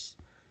temperatures,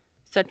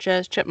 such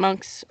as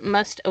chipmunks,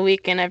 must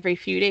awaken every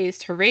few days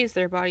to raise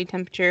their body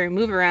temperature,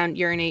 move around,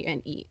 urinate,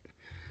 and eat.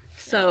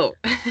 So,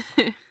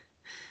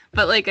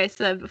 but like I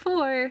said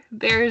before,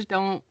 bears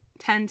don't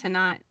tend to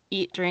not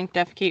eat, drink,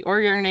 defecate,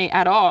 or urinate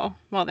at all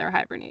while they're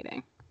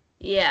hibernating.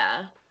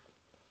 Yeah.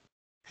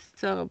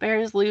 So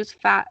bears lose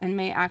fat and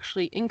may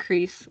actually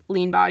increase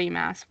lean body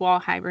mass while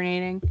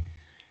hibernating.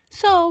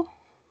 So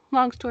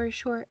long story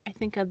short, I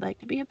think I'd like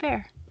to be a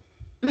bear.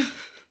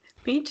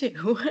 Me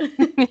too.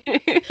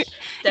 You just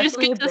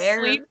Definitely a get to bear.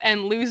 sleep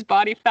and lose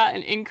body fat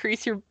and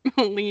increase your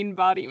lean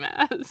body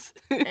mass.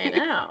 I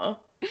know.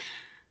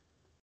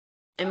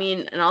 I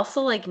mean, and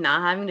also like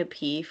not having to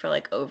pee for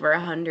like over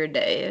 100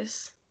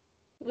 days.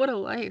 What a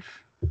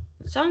life.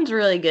 Sounds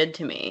really good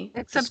to me.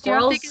 Except you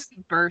have to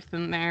give birth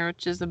in there,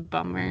 which is a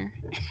bummer.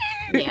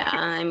 Yeah,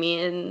 I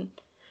mean,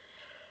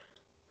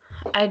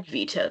 I'd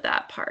veto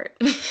that part.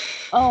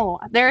 Oh,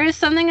 there is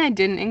something I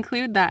didn't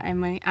include that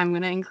I'm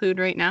gonna include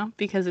right now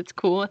because it's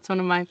cool. It's one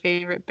of my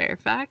favorite bear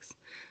facts.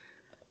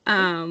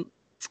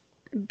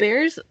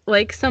 Bears,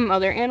 like some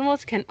other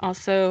animals, can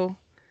also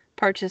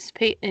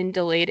participate in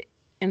delayed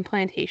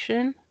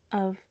implantation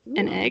of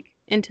an egg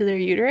into their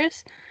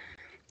uterus.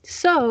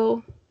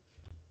 So,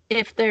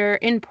 if they're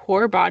in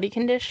poor body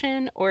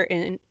condition or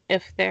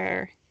if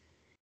they're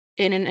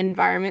in an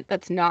environment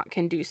that's not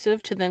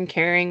conducive to them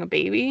carrying a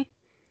baby,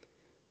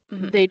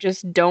 they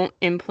just don't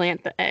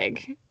implant the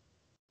egg,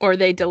 or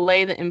they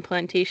delay the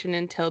implantation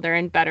until they're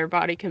in better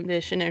body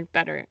condition and a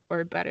better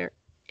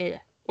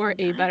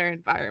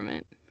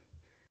environment.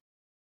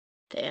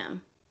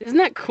 Damn. Isn't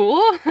that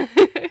cool?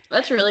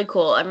 That's really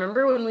cool. I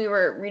remember when we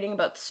were reading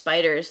about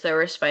spiders, there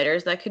were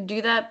spiders that could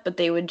do that, but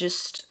they would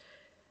just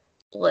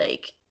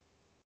like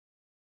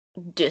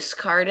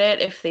discard it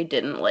if they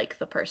didn't like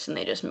the person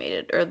they just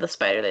mated or the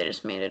spider they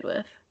just mated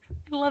with.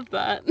 I love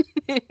that.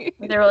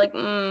 They were like,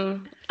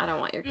 I don't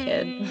want your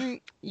kid.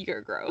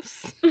 You're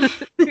gross.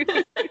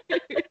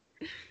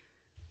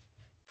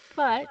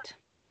 But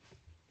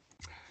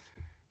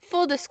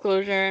full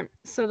disclosure,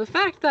 so the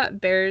fact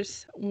that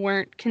bears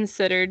weren't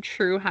considered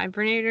true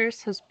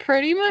hibernators has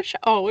pretty much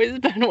always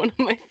been one of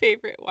my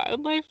favorite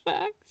wildlife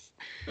facts.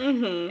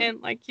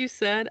 And like you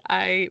said,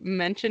 I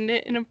mentioned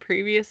it in a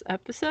previous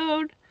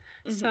episode.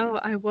 So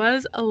I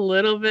was a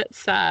little bit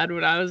sad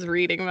when I was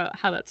reading about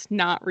how that's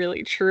not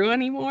really true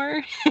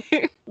anymore.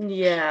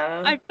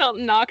 Yeah. I felt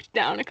knocked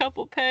down a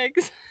couple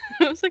pegs.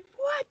 I was like,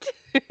 what?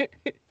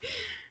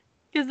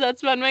 Because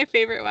that's been my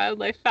favorite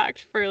wildlife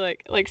fact for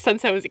like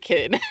since I was a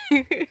kid.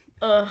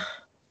 Ugh.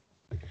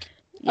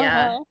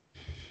 Yeah. Uh-huh.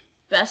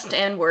 Best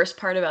and worst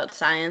part about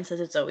science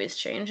is it's always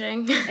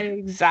changing.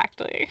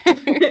 Exactly.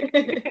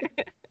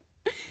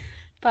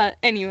 But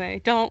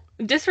anyway, don't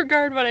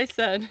disregard what I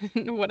said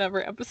in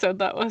whatever episode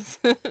that was.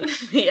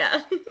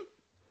 Yeah.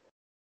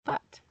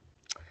 But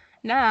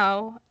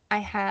now I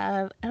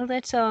have a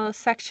little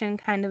section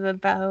kind of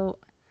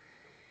about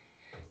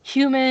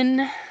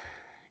human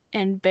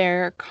and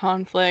bear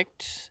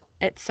conflict,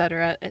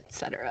 etc.,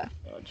 etc.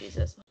 Oh,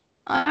 Jesus.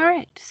 All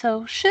right.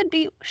 So, should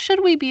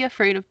we be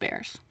afraid of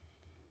bears?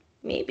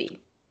 Maybe.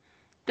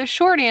 The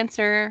short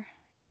answer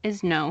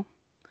is no.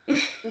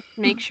 Just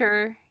make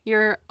sure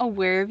you're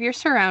aware of your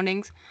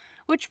surroundings,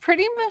 which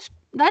pretty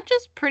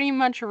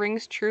much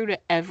rings true to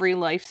every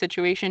life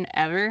situation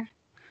ever.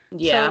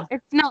 Yeah. So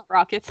it's not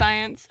rocket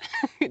science.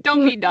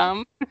 Don't be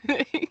dumb.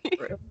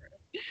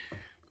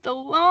 The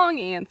long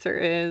answer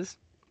is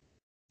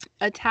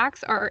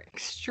attacks are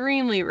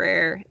extremely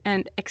rare,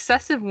 and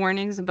excessive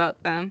warnings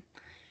about them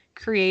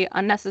create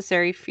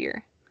unnecessary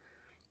fear.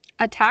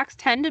 Attacks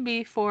tend to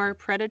be for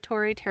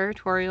predatory,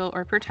 territorial,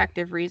 or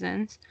protective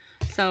reasons.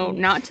 So,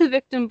 not to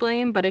victim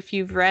blame, but if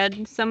you've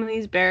read some of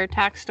these bear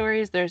attack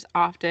stories, there's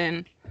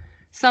often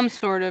some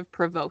sort of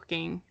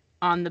provoking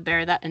on the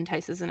bear that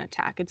entices an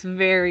attack. It's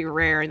very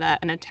rare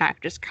that an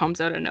attack just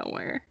comes out of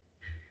nowhere.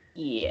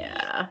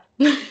 Yeah.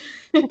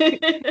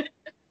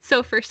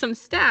 So, for some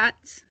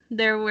stats,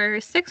 there were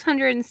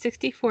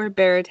 664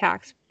 bear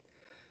attacks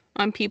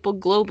on people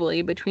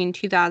globally between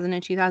 2000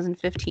 and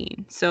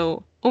 2015.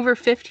 So over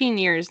 15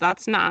 years,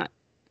 that's not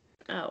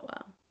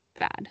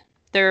bad.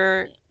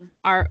 There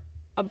are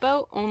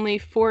about only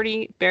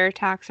 40 bear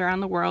attacks around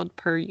the world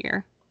per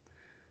year,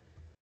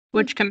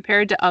 which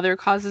compared to other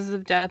causes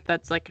of death,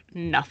 that's like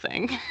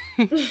nothing.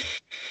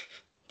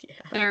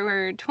 There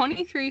were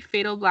 23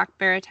 fatal black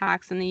bear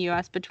attacks in the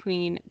U.S.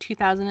 between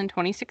 2000 and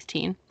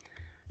 2016.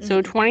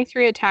 So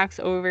 23 attacks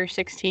over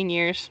 16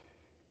 years.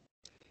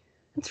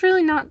 It's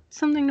really not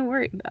something to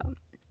worry about.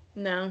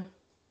 No.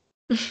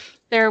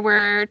 There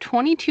were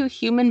 22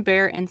 human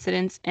bear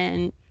incidents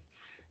in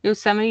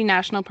Yosemite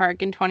National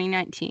Park in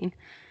 2019.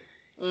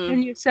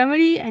 And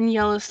Yosemite and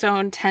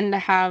Yellowstone tend to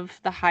have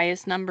the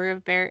highest number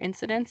of bear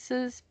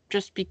incidences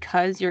just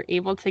because you're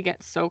able to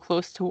get so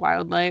close to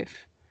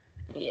wildlife.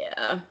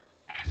 Yeah.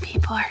 And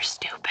people are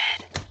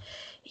stupid.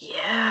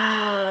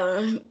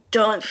 Yeah.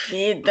 Don't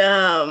feed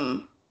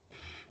them.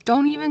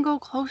 Don't even go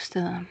close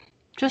to them.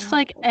 Just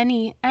like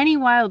any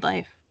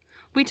wildlife.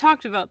 We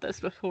talked about this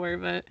before,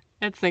 but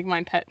it's like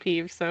my pet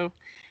peeve, so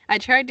I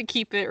tried to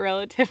keep it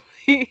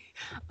relatively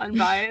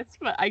unbiased,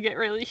 but I get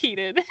really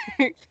heated.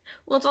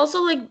 Well, it's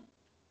also like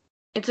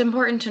it's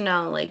important to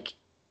know like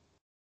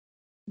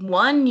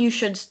one, you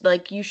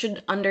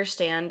should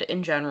understand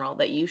in general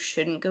that you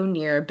shouldn't go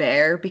near a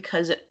bear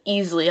because it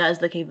easily has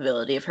the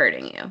capability of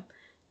hurting you.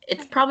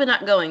 It's probably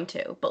not going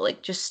to, but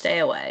like just stay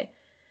away.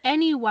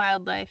 Any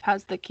wildlife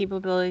has the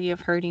capability of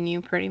hurting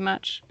you pretty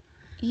much.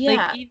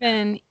 Yeah.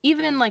 Like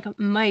even like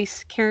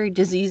mice carry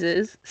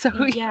diseases.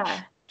 So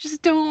Yeah.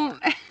 just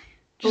don't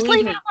just Believe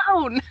leave me, it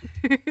alone.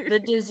 the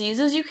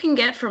diseases you can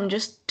get from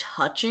just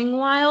touching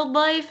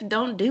wildlife,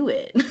 don't do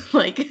it.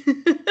 Like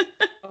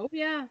Oh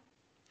yeah.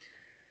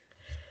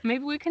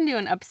 Maybe we can do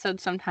an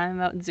episode sometime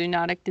about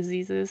zoonotic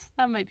diseases.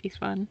 That might be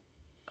fun.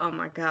 oh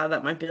my god,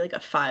 that might be like a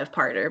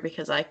 5-parter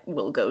because I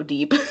will go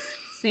deep.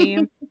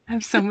 Same. I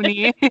have so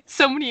many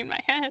in my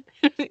head.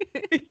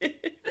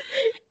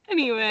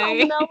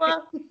 Anyway,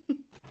 Salmonella.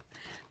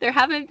 there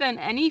haven't been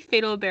any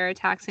fatal bear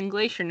attacks in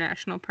Glacier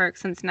National Park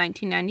since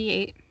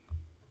 1998.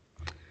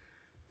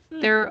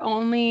 There are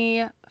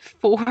only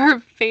 4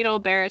 fatal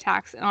bear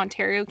attacks in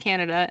Ontario,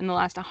 Canada in the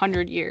last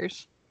 100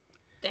 years.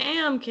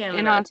 Damn, Canada.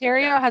 And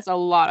Ontario has a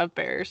lot of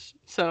bears,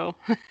 so.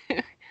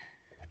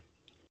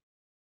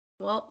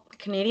 Well,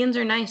 Canadians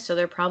are nice, so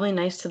they're probably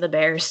nice to the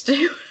bears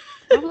too.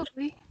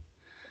 Probably.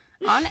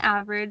 On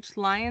average,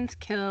 lions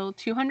kill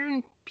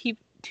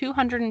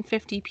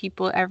 250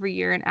 people every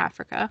year in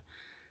Africa.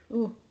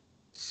 Ooh.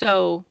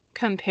 So,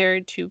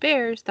 compared to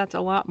bears, that's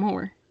a lot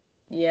more.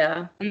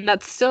 Yeah. And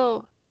that's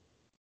still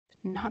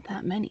not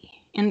that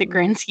many in the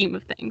grand scheme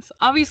of things.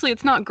 Obviously,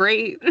 it's not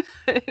great.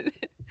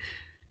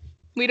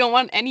 We don't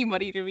want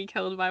anybody to be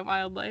killed by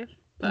wildlife.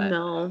 But...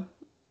 No.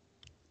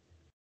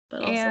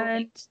 But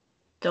also,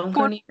 don't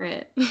go near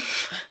it.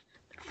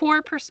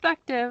 For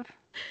perspective,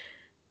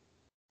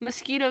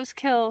 mosquitoes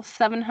kill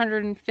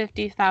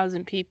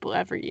 750,000 people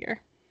every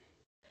year.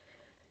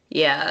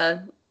 Yeah.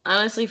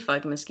 Honestly,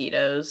 fuck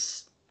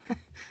mosquitoes.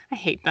 I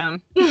hate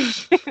them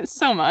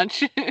so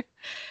much.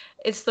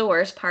 It's the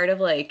worst part of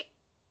like,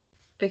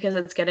 because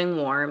it's getting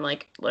warm,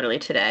 like literally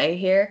today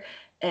here,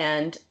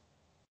 and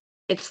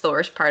it's the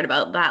worst part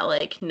about that,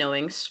 like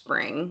knowing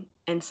spring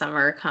and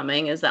summer are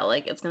coming is that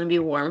like it's gonna be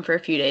warm for a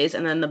few days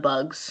and then the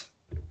bugs.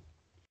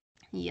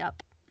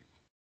 Yep.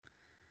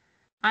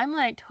 I'm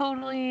like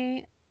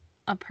totally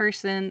a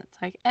person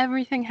that's like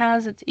everything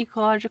has its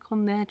ecological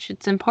niche.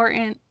 It's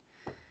important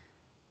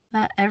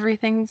that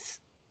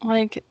everything's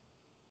like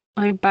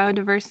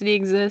biodiversity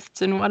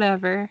exists and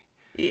whatever.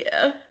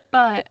 Yeah.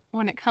 But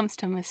when it comes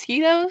to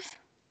mosquitoes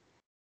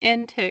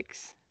and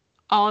ticks,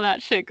 all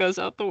that shit goes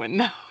out the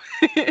window.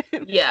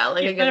 Yeah,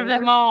 like I get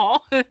them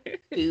all.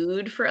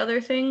 Food for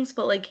other things,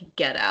 but like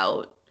get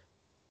out.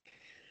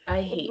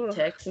 I hate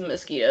ticks and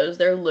mosquitoes.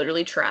 They're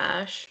literally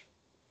trash.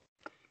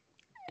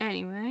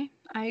 Anyway,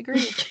 I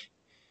agree.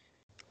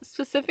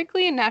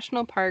 Specifically in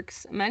national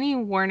parks, many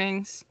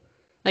warnings,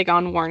 like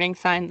on warning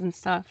signs and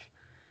stuff,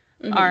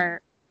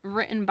 are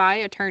written by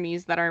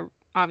attorneys that are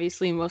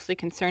obviously mostly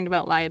concerned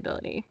about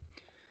liability.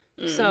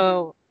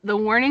 So the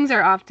warnings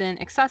are often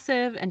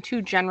excessive and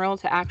too general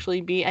to actually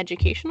be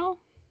educational.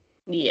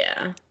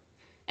 Yeah.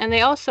 And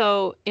they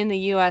also, in the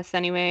US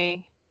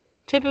anyway,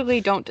 typically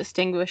don't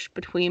distinguish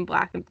between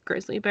black and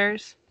grizzly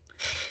bears.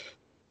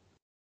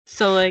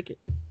 So, like,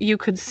 you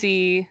could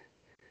see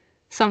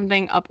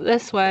something up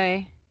this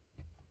way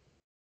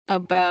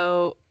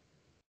about,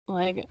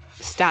 like,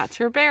 stats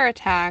for bear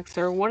attacks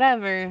or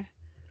whatever,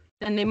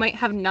 and they might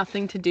have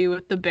nothing to do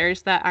with the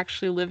bears that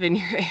actually live in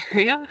your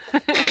area.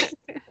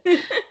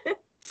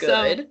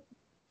 Good.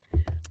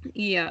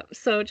 Yeah,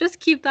 so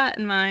just keep that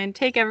in mind.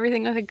 Take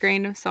everything with a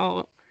grain of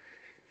salt.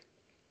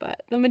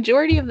 But the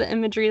majority of the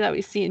imagery that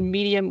we see in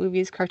media,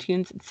 movies,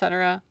 cartoons,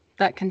 etc.,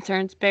 that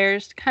concerns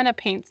bears kind of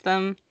paints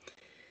them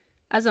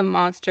as a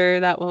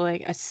monster that will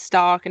like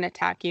stalk and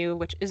attack you,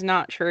 which is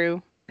not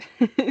true.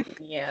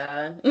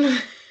 Yeah.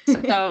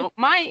 So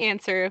my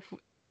answer, if,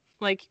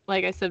 like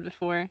I said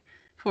before,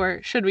 for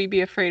should we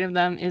be afraid of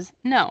them is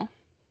no.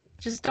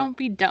 Just don't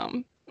be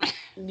dumb.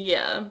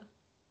 Yeah.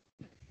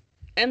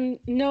 And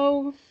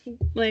know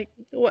like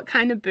what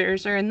kind of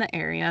bears are in the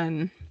area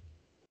and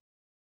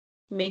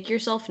make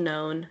yourself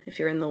known if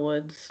you're in the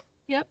woods.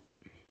 Yep.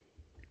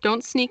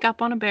 Don't sneak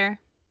up on a bear.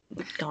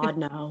 God,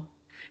 no.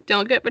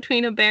 Don't get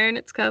between a bear and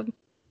its cub.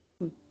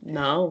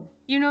 No.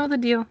 You know the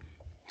deal.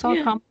 It's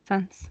all common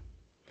sense.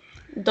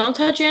 Don't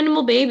touch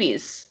animal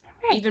babies.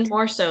 Right. Even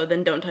more so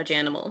than don't touch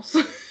animals.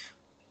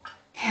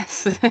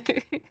 Yes.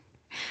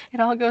 It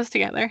all goes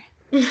together.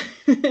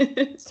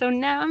 So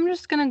now I'm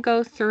just going to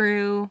go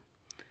through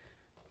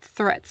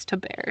threats to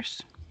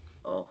bears.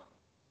 Oh.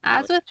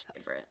 As with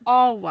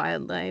all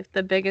wildlife,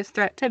 the biggest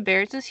threat to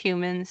bears is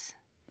humans.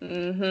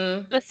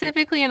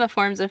 Specifically in the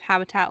forms of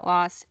habitat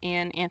loss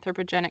and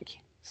anthropogenic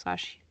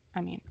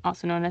 /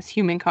 also known as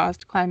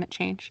human-caused climate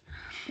change.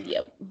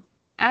 Yep.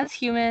 As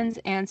humans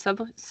and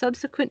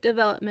subsequent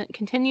development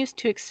continues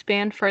to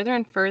expand further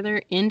and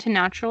further into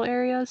natural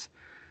areas,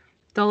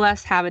 the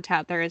less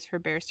habitat there is for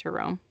bears to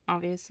roam,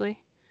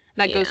 obviously.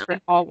 That goes for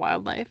all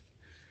wildlife.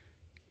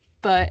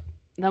 But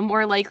the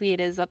more likely it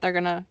is that they're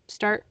going to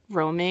start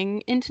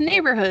roaming into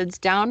neighborhoods,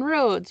 down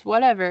roads,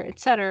 whatever,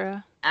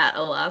 etc. At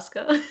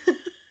Alaska.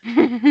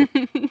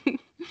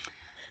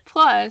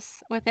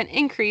 Plus, with an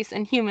increase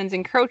in humans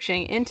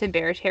encroaching into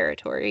bear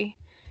territory,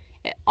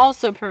 it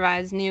also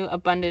provides new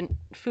abundant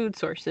food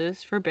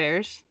sources for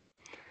bears,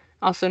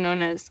 also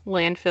known as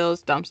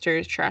landfills,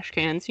 dumpsters, trash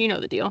cans, you know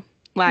the deal.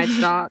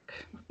 livestock.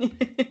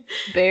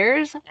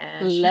 Bears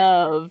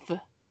love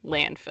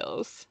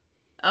landfills.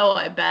 Oh,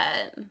 I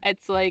bet.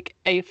 It's like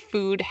a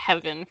food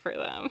heaven for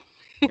them.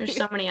 There's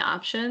so many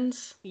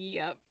options.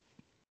 Yep.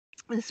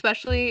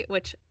 Especially,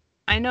 which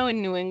I know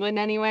in New England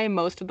anyway,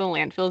 most of the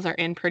landfills are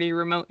in pretty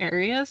remote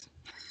areas.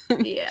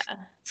 Yeah.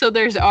 So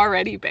there's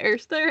already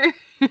bears there.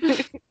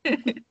 They're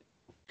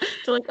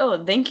like,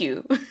 oh, thank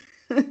you.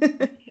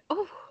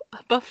 Oh,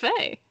 a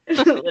buffet.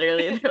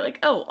 Literally, they're like,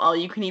 oh, all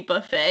you can eat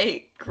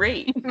buffet.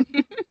 Great.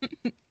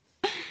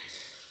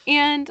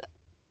 And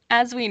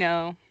as we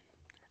know,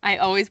 I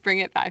always bring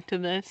it back to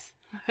this,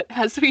 but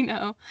as we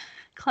know,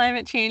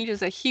 climate change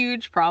is a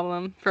huge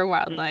problem for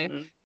wildlife.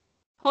 Mm-hmm.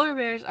 Polar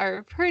bears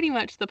are pretty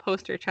much the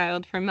poster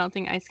child for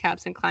melting ice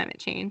caps and climate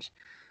change,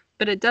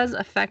 but it does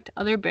affect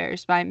other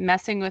bears by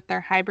messing with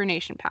their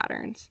hibernation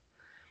patterns,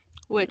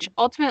 which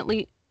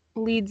ultimately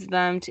leads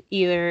them to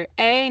either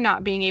A,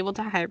 not being able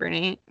to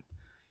hibernate,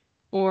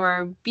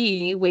 or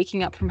B,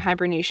 waking up from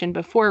hibernation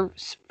before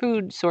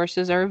food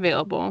sources are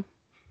available,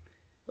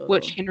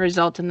 which can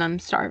result in them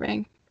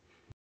starving.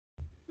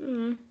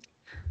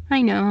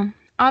 I know.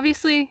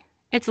 Obviously,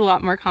 it's a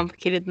lot more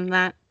complicated than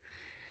that.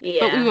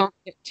 Yeah. But we won't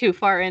get too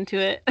far into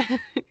it.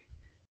 It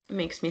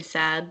makes me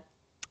sad.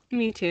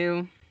 Me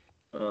too.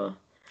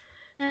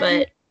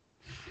 But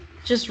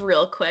just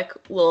real quick,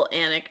 little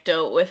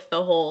anecdote with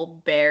the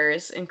whole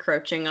bears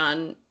encroaching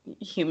on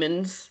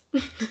humans.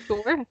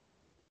 Sure.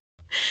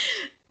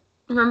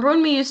 Remember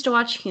when we used to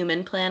watch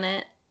Human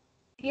Planet?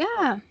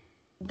 Yeah.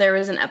 There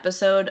was an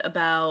episode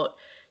about...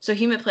 So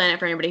Human Planet,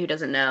 for anybody who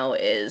doesn't know,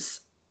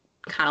 is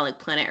kind of like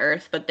Planet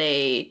Earth, but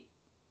they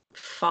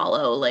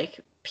follow,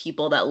 like,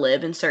 people that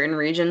live in certain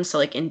regions, so,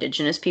 like,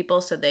 indigenous people.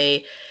 So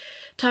they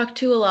talk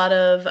to a lot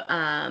of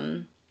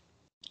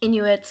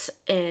Inuits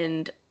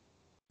and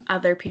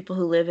other people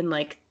who live in,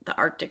 like, the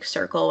Arctic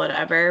Circle,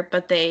 whatever,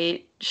 but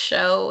they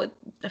show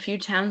a few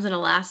towns in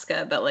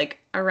Alaska that, like,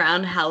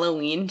 around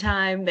Halloween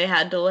time, they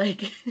had to,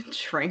 like,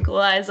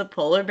 tranquilize a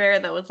polar bear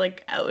that was,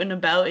 like, out and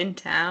about in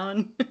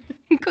town.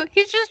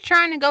 He's just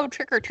trying to go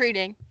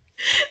trick-or-treating.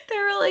 They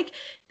were like,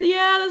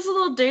 yeah, this is a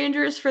little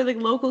dangerous for the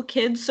local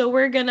kids, so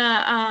we're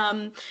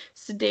gonna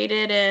sedate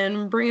it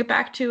and bring it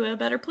back to a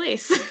better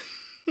place.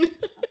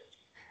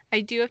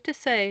 I do have to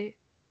say,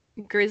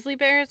 grizzly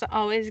bears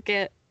always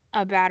get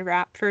a bad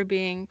rap for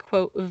being,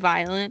 quote,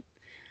 violent,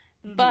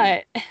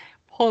 but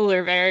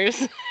polar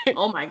bears...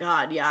 Oh my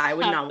god, yeah, I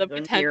would not want to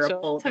go near a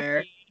polar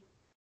bear.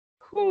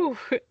 Whew,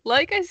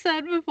 like I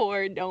said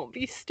before, don't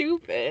be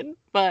stupid,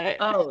 but...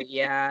 Oh,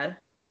 yeah.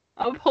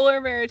 A polar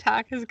bear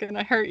attack is going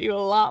to hurt you a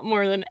lot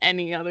more than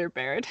any other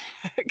bear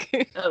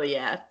attack. Oh,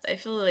 yeah. I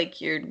feel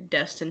like you're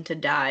destined to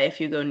die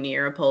if you go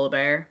near a polar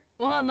bear.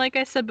 Well, and like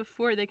I said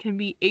before, they can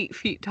be 8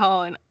 feet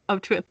tall and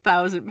up to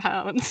 1,000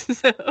 pounds.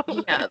 So.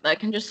 Yeah, that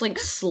can just, like,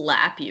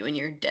 slap you and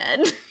you're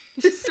dead.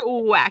 Just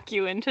whack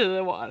you into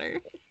the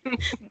water.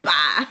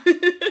 Bah!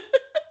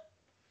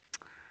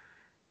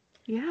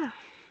 Yeah.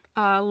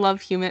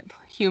 Love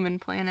Human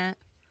Planet.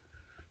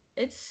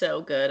 It's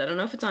so good. I don't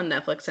know if it's on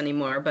Netflix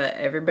anymore, but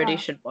everybody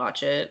should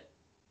watch it.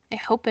 I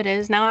hope it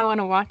is. Now I want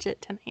to watch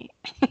it tonight.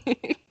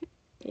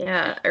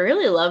 Yeah, I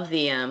really love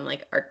the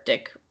like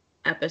Arctic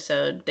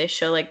episode. They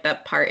show like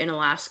that part in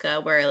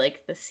Alaska where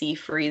like the sea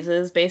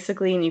freezes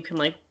basically and you can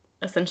like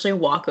essentially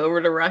walk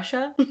over to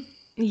Russia.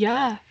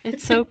 Yeah,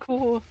 it's so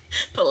cool.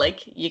 But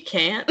like you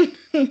can't.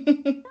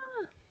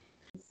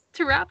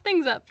 To wrap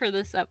things up for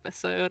this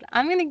episode,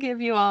 I'm going to give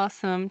you all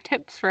some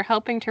tips for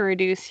helping to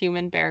reduce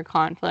human-bear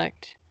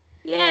conflict.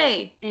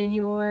 Yay! In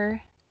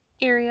your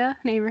area,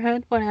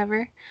 neighborhood,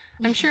 whatever.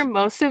 I'm sure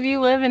most of you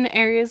live in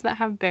areas that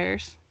have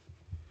bears.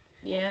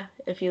 Yeah,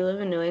 if you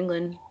live in New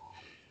England.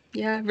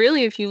 Yeah,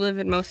 really if you live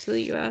in most of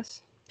the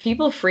U.S.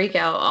 People freak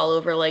out all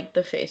over, like,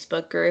 the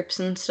Facebook groups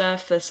and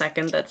stuff the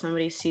second that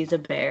somebody sees a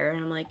bear.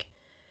 And I'm like,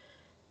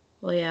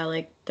 well, yeah,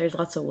 like, there's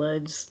lots of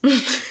woods.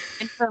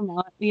 In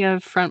Vermont, we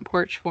have Front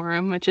Porch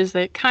Forum, which is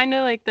like, kind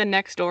of like the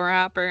Nextdoor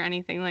app or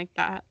anything like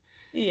that.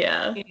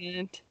 Yeah.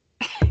 And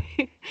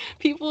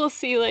people will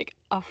see, like,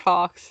 a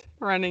fox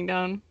running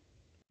down,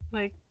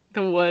 like,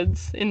 in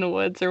the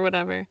woods or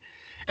whatever.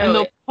 And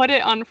they'll put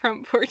it on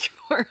Front Porch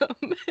Forum.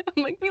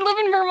 I'm like, we live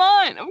in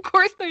Vermont. Of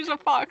course there's a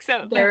fox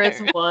out there. There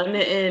is one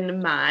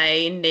in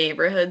my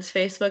neighborhood's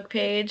Facebook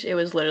page. It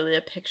was literally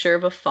a picture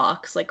of a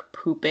fox, like,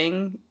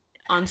 pooping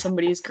on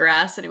somebody's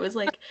grass. And it was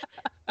like,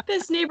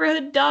 this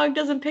neighborhood dog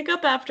doesn't pick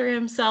up after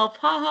himself.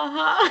 Ha,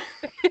 ha,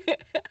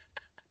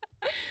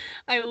 ha.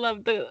 I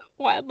love the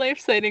wildlife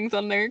sightings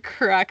on there.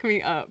 Crack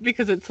me up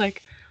because it's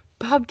like,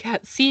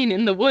 bobcat seen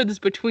in the woods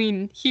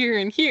between here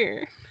and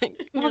here.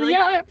 Like, well, like,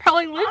 yeah, it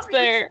probably lives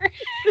there.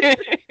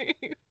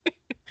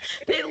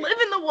 They live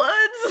in the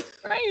woods.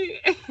 Right.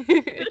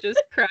 It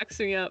just cracks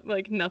me up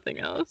like nothing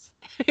else.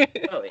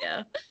 Oh,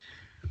 yeah.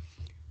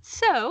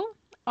 So,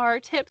 our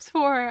tips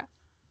for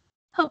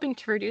helping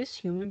to reduce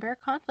human-bear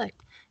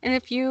conflict. And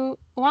if you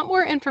want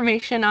more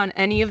information on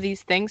any of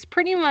these things,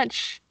 pretty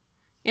much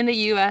in the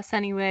U.S.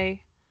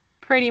 anyway,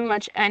 pretty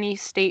much any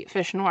state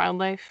fish and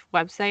wildlife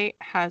website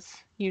has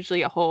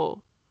usually a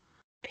whole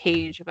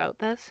page about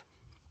this.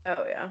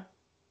 Oh, yeah.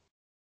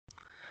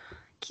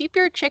 Keep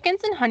your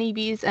chickens and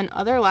honeybees and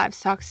other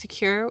livestock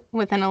secure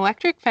with an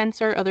electric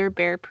fence or other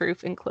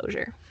bear-proof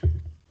enclosure.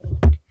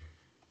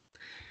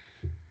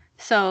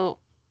 So,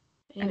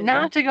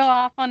 not to go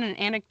off on an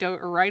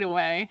anecdote right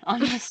away on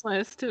this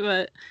list,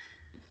 but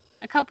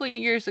a couple of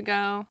years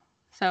ago,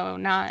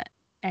 I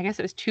guess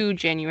it was 2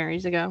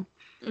 Januaries ago,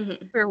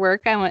 for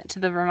work, I went to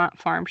the Vermont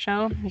Farm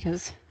Show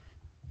because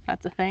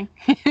that's a thing.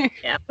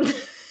 Yeah.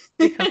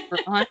 Because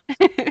Vermont.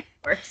 Of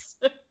course.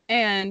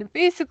 And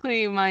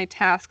basically my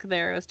task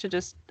there was to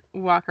just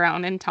walk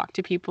around and talk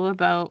to people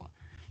about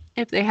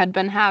if they had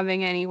been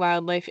having any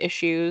wildlife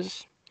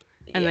issues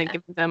and then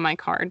give them my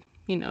card.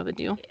 You know the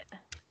deal. Yeah.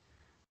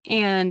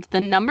 And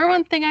the number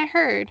one thing I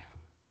heard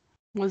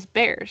was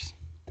bears.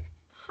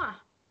 Huh.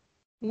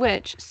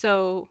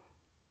 So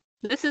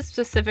this is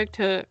specific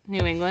to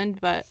New England,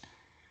 but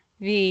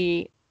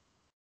the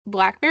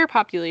black bear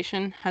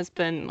population has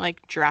been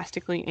like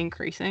drastically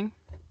increasing.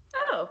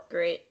 Oh,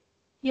 great.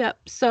 Yep.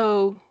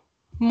 So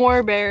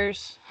more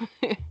bears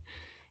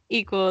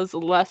equals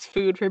less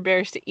food for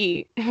bears to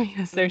eat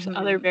because there's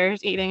other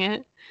bears eating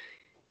it.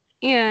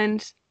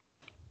 And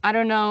I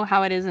don't know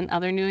how it is in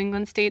other New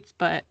England states,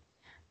 but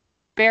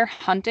bear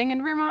hunting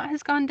in Vermont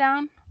has gone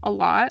down a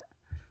lot.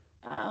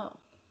 Oh.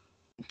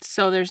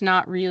 So there's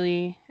not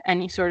really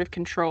any sort of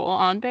control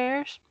on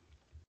bears.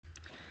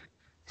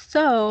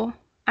 So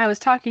I was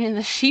talking to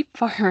the sheep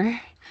farmer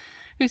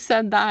who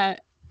said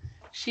that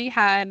she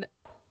had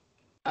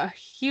a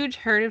huge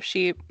herd of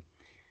sheep,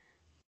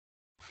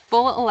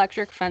 full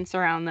electric fence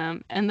around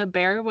them, and the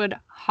bear would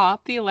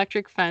hop the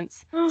electric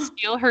fence,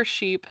 steal her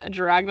sheep,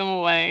 drag them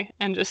away,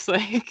 and just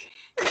like...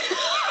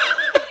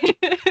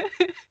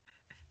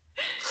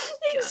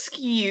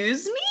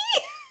 Excuse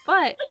me?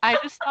 But I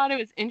just thought it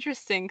was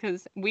interesting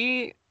because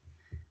we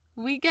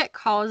get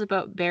calls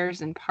about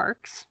bears in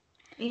parks.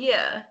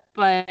 Yeah.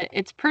 But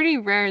it's pretty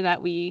rare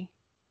that we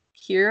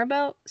hear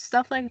about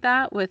stuff like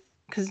that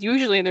because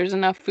usually there's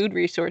enough food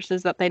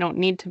resources that they don't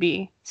need to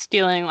be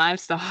stealing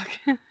livestock.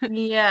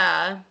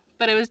 Yeah.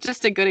 But it was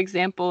just a good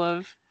example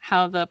of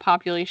how the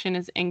population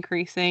is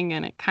increasing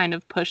and it kind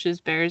of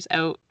pushes bears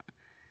out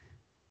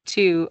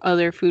to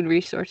other food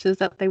resources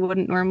that they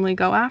wouldn't normally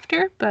go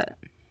after. But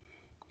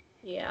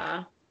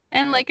yeah.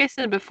 And like I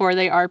said before,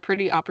 they are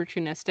pretty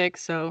opportunistic.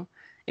 So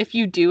if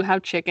you do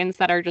have chickens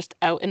that are just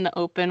out in the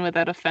open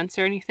without a fence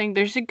or anything,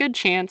 there's a good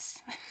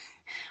chance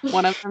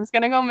one of them's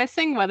going to go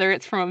missing, whether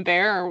it's from a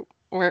bear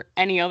or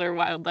any other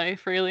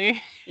wildlife,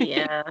 really.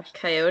 Yeah,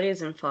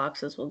 coyotes and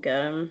foxes will get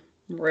them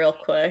real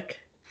quick.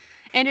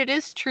 And it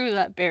is true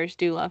that bears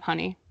do love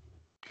honey.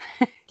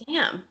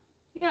 Damn.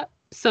 Yeah.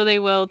 So they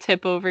will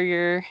tip over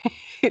your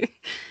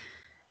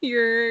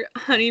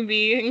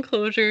honeybee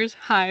enclosures,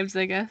 hives,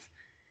 I guess.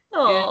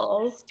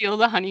 Oh. Steal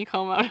the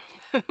honeycomb out of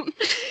them.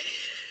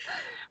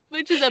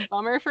 Which is a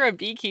bummer for a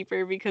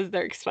beekeeper because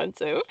they're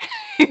expensive.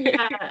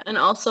 Yeah, and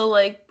also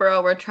like,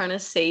 bro, we're trying to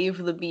save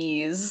the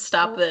bees.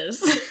 Stop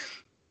this.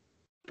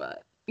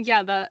 But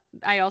yeah,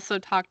 I also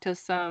talked to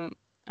some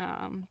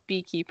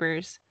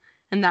beekeepers,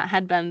 and that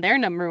had been their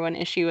number one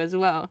issue as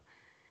well,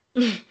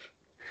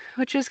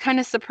 which is kind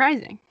of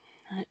surprising.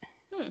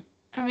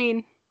 I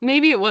mean,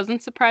 maybe it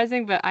wasn't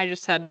surprising, but I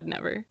just had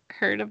never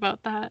heard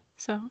about that.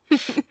 So,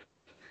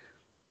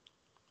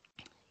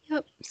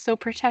 yep. So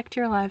protect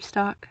your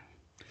livestock.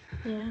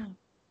 Yeah.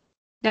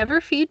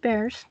 Never feed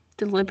bears,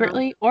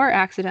 deliberately or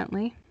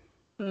accidentally.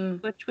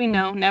 Which we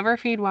know, never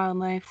feed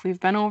wildlife. We've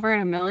been over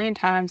it a million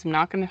times. I'm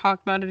not going to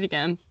talk about it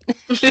again.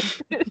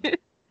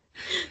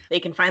 They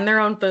can find their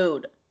own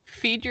food.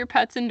 Feed your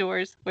pets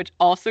indoors, which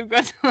also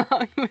goes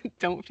along with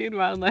don't feed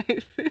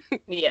wildlife.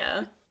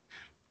 Yeah.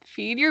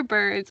 Feed your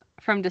birds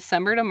from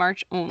December to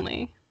March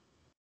only.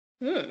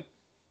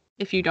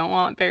 If you don't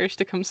want bears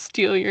to come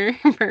steal your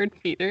bird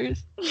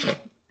feeders.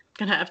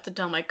 Gonna have to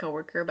tell my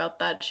coworker about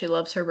that. She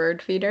loves her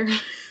bird feeder.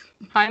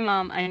 Hi,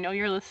 Mom. I know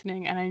you're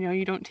listening, and I know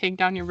you don't take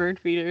down your bird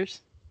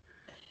feeders.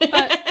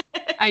 But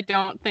I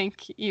don't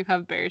think you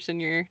have bears in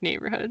your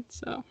neighborhood,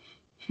 so.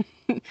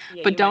 Yeah,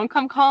 but don't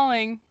come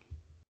calling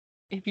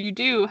if you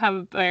do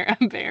have a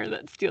bear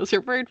that steals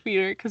your bird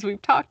feeder, because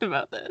we've talked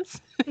about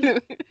this.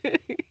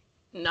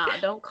 Nah,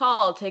 don't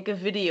call. Take a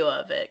video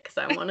of it, because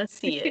I want to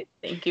see it.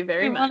 Thank you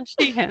very much. I want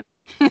to see him.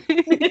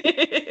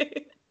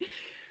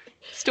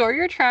 Store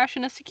your trash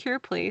in a secure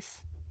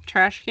place.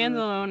 Trash cans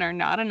alone are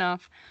not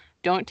enough.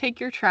 Don't take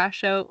your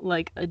trash out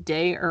like a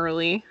day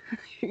early.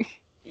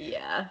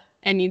 Yeah.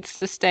 It needs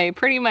to stay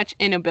pretty much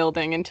in a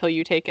building until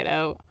you take it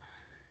out.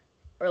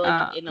 Or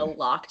like in a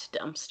locked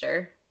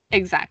dumpster.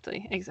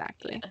 Exactly.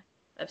 Yeah.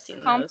 I've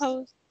seen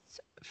Compost,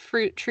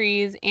 fruit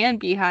trees, and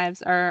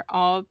beehives are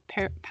all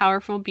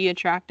powerful bear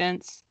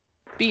attractants.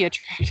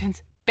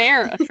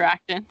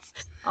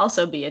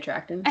 Also bee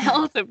attractants.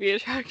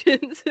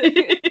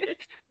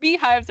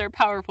 Beehives are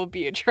powerful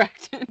bee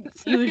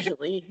attractants.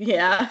 Usually,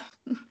 yeah.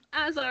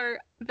 As are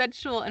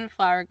vegetable and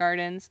flower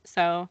gardens.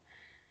 So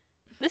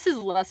This is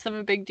less of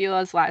a big deal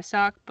as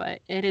livestock,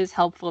 but it is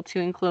helpful to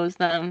enclose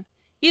them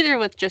either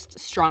with just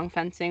strong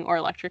fencing or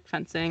electric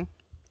fencing.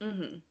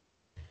 Mm-hmm.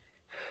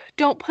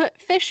 Don't put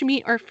fish,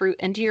 meat, or fruit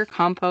into your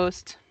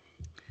compost.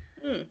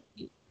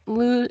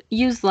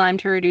 Use lime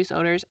to reduce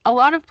odors. A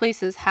lot of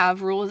places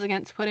have rules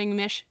against putting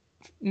mish.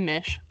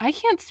 I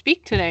can't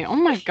speak today. Oh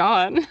my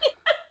god.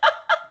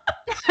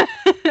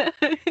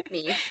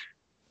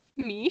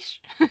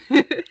 Mish.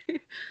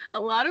 A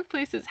lot of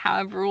places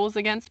have rules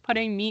against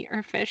putting meat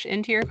or fish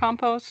into your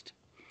compost.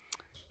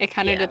 It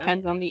kind of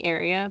depends on the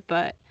area,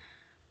 but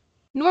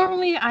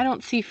normally I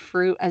don't see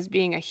fruit as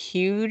being a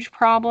huge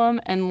problem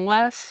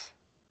unless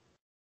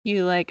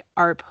you like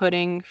are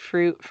putting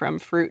fruit from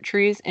fruit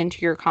trees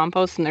into your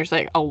compost and there's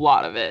like a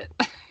lot of it.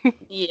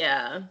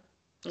 Yeah.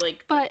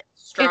 Like, but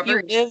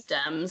strawberry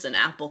stems and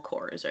apple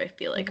cores, I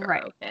feel like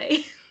are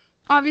okay.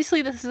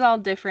 Obviously, this is all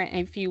different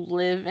if you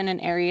live in an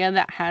area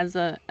that has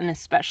an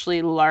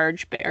especially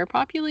large bear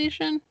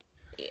population.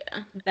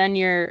 Yeah. Then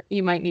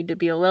you might need to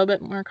be a little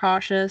bit more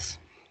cautious.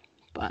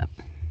 But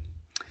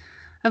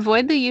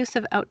avoid the use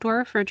of outdoor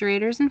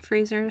refrigerators and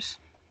freezers.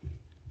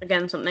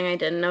 Again, something I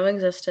didn't know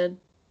existed.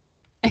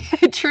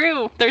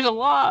 True. There's a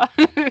law.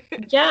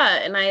 Yeah,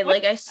 and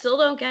I still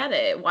don't get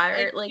it. Why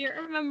are I can't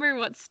remember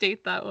what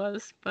state that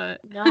was, but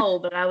no,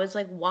 but I was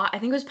like, why? I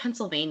think it was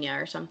Pennsylvania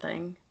or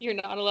something. You're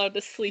not allowed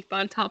to sleep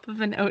on top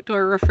of an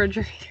outdoor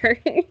refrigerator.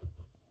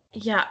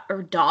 Yeah,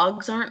 or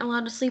dogs aren't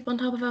allowed to sleep on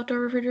top of outdoor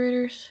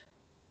refrigerators.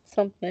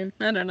 Something.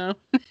 I don't know.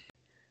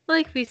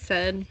 Like we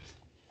said,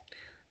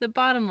 the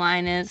bottom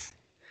line is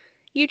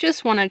you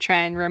just want to try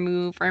and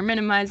remove or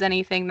minimize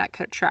anything that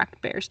could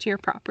attract bears to your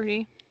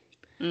property.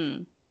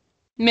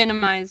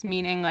 Minimize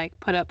meaning like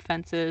put up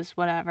fences,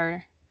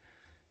 whatever.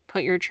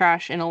 Put your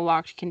trash in a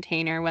locked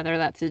container, whether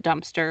that's a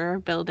dumpster or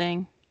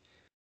building.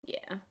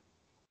 Yeah.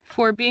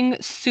 For being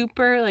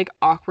super like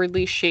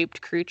awkwardly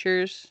shaped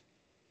creatures,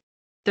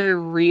 they're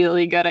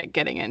really good at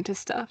getting into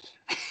stuff.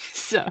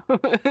 So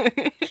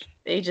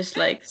they just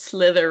like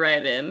slither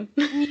right in.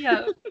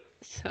 Yeah.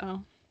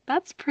 So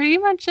that's pretty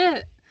much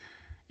it.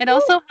 It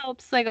also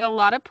helps, like a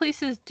lot of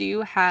places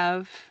do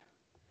have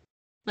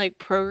like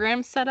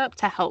programs set up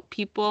to help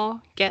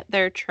people get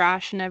their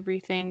trash and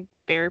everything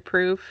bear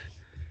proof.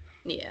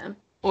 Yeah.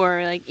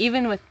 Or like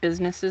even with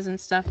businesses and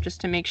stuff,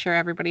 just to make sure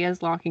everybody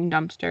has locking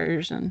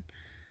dumpsters and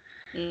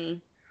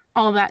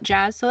all that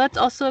jazz. So that's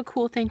also a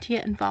cool thing to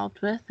get involved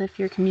with if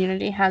your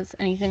community has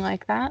anything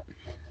like that.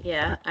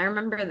 Yeah, I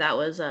remember that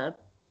was a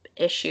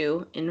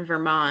issue in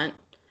Vermont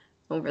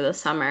over the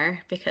summer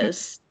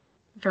because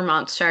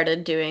Vermont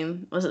started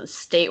doing, was it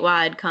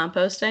statewide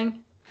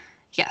composting?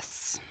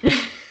 Yes.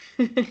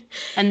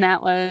 And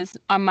that was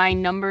on my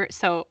number.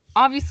 So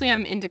obviously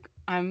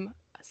I'm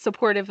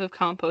supportive of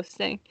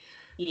composting.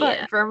 Yeah.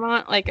 But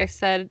Vermont, like I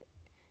said,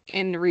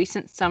 in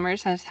recent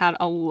summers has had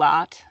a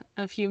lot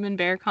of human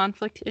bear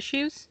conflict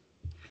issues.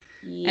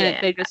 Yeah.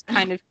 And they just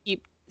kind of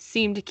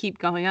seem to keep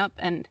going up.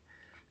 And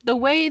the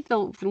way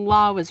the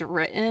law was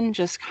written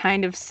just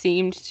kind of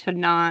seemed to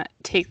not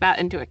take that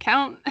into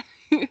account.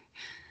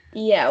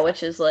 Yeah,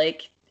 which is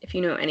like, if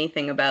you know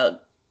anything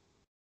about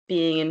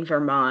being in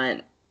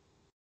Vermont,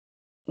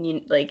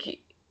 you like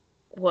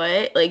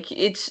what? Like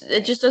it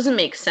just doesn't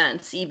make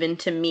sense even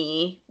to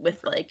me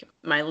with like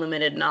my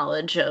limited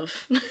knowledge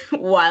of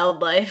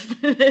wildlife.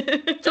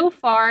 So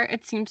far,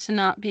 it seems to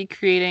not be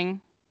creating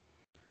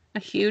a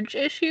huge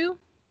issue,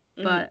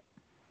 but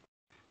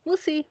we'll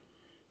see.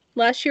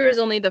 Last year was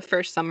only the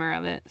first summer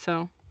of it,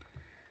 so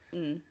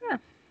yeah.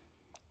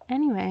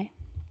 Anyway,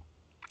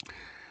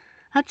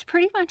 that's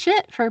pretty much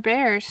it for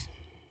bears.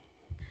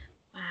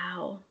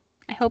 Wow.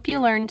 I hope you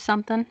learned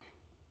something.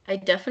 I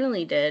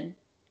definitely did.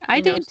 I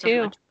did so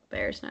too. much about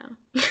bears now.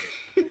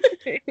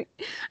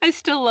 I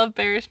still love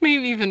bears,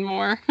 maybe even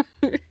more.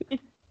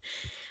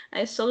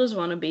 I still just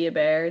want to be a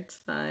bear. It's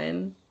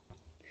fine.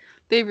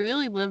 They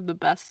really live the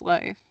best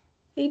life.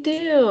 They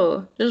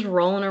do. Just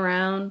rolling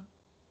around.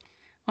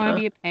 I want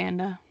to be a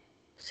panda.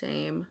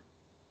 Same.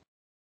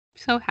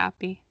 So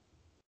happy.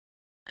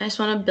 I just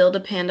want to build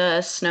a panda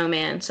a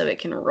snowman so it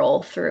can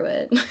roll through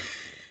it.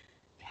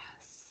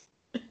 Yes.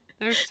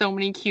 There's so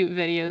many cute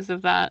videos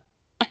of that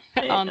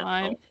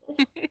online.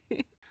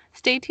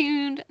 Stay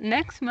tuned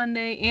next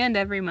Monday and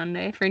every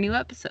Monday for new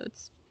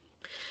episodes.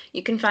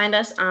 You can find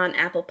us on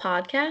Apple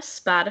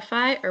Podcasts,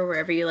 Spotify, or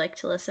wherever you like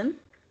to listen.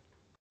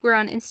 We're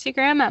on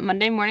Instagram at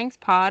Monday Mornings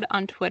Pod,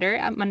 on Twitter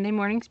at Monday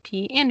Mornings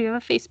P, and we have a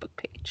Facebook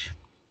page.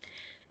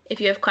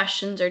 If you have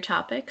questions or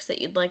topics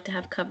that you'd like to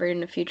have covered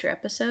in a future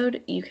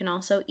episode, you can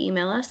also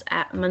email us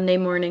at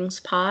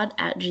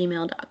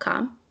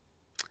mondaymorningspod@gmail.com.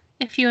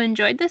 If you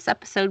enjoyed this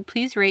episode,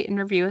 please rate and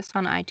review us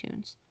on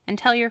iTunes. And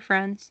tell your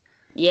friends.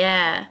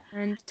 Yeah.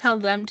 And tell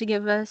them to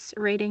give us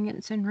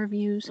ratings and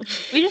reviews.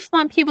 We just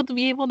want people to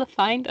be able to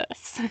find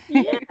us.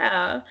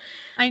 Yeah.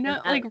 I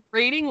know, like,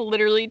 rating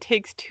literally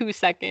takes 2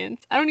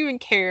 seconds. I don't even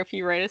care if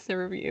you write us a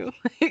review.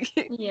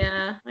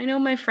 Yeah. I know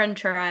my friend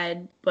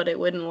tried, but it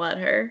wouldn't let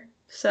her.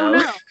 So. Oh,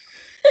 no.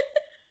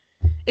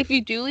 If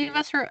you do leave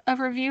us a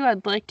review,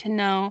 I'd like to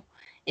know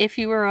if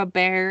you were a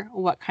bear,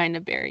 what kind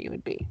of bear you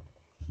would be.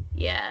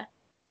 Yeah.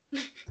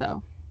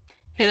 So,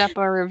 hit up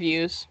our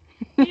reviews.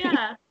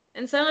 Yeah.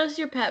 And send us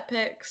your pet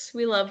pics.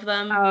 We love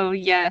them. Oh,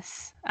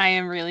 yes. I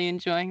am really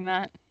enjoying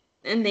that.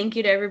 And thank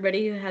you to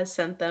everybody who has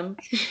sent them.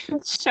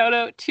 Shout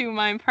out to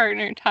my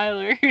partner,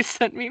 Tyler, who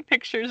sent me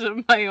pictures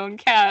of my own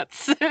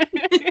cats.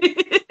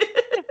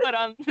 But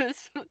on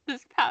this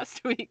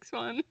past week's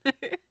one.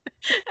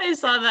 I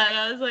saw that and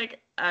I was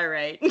like, all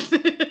right.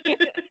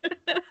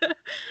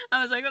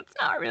 I was like, that's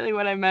not really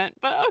what I meant,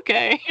 but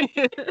okay.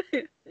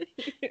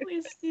 At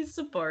least he's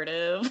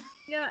supportive.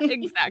 Yeah,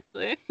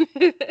 exactly.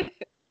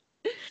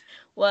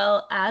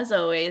 Well, as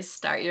always,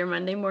 start your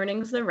Monday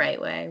mornings the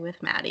right way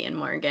with Maddie and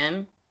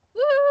Morgan.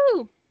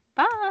 Woo!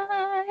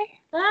 Bye!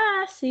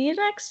 See you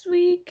next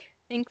week.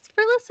 Thanks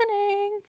for listening.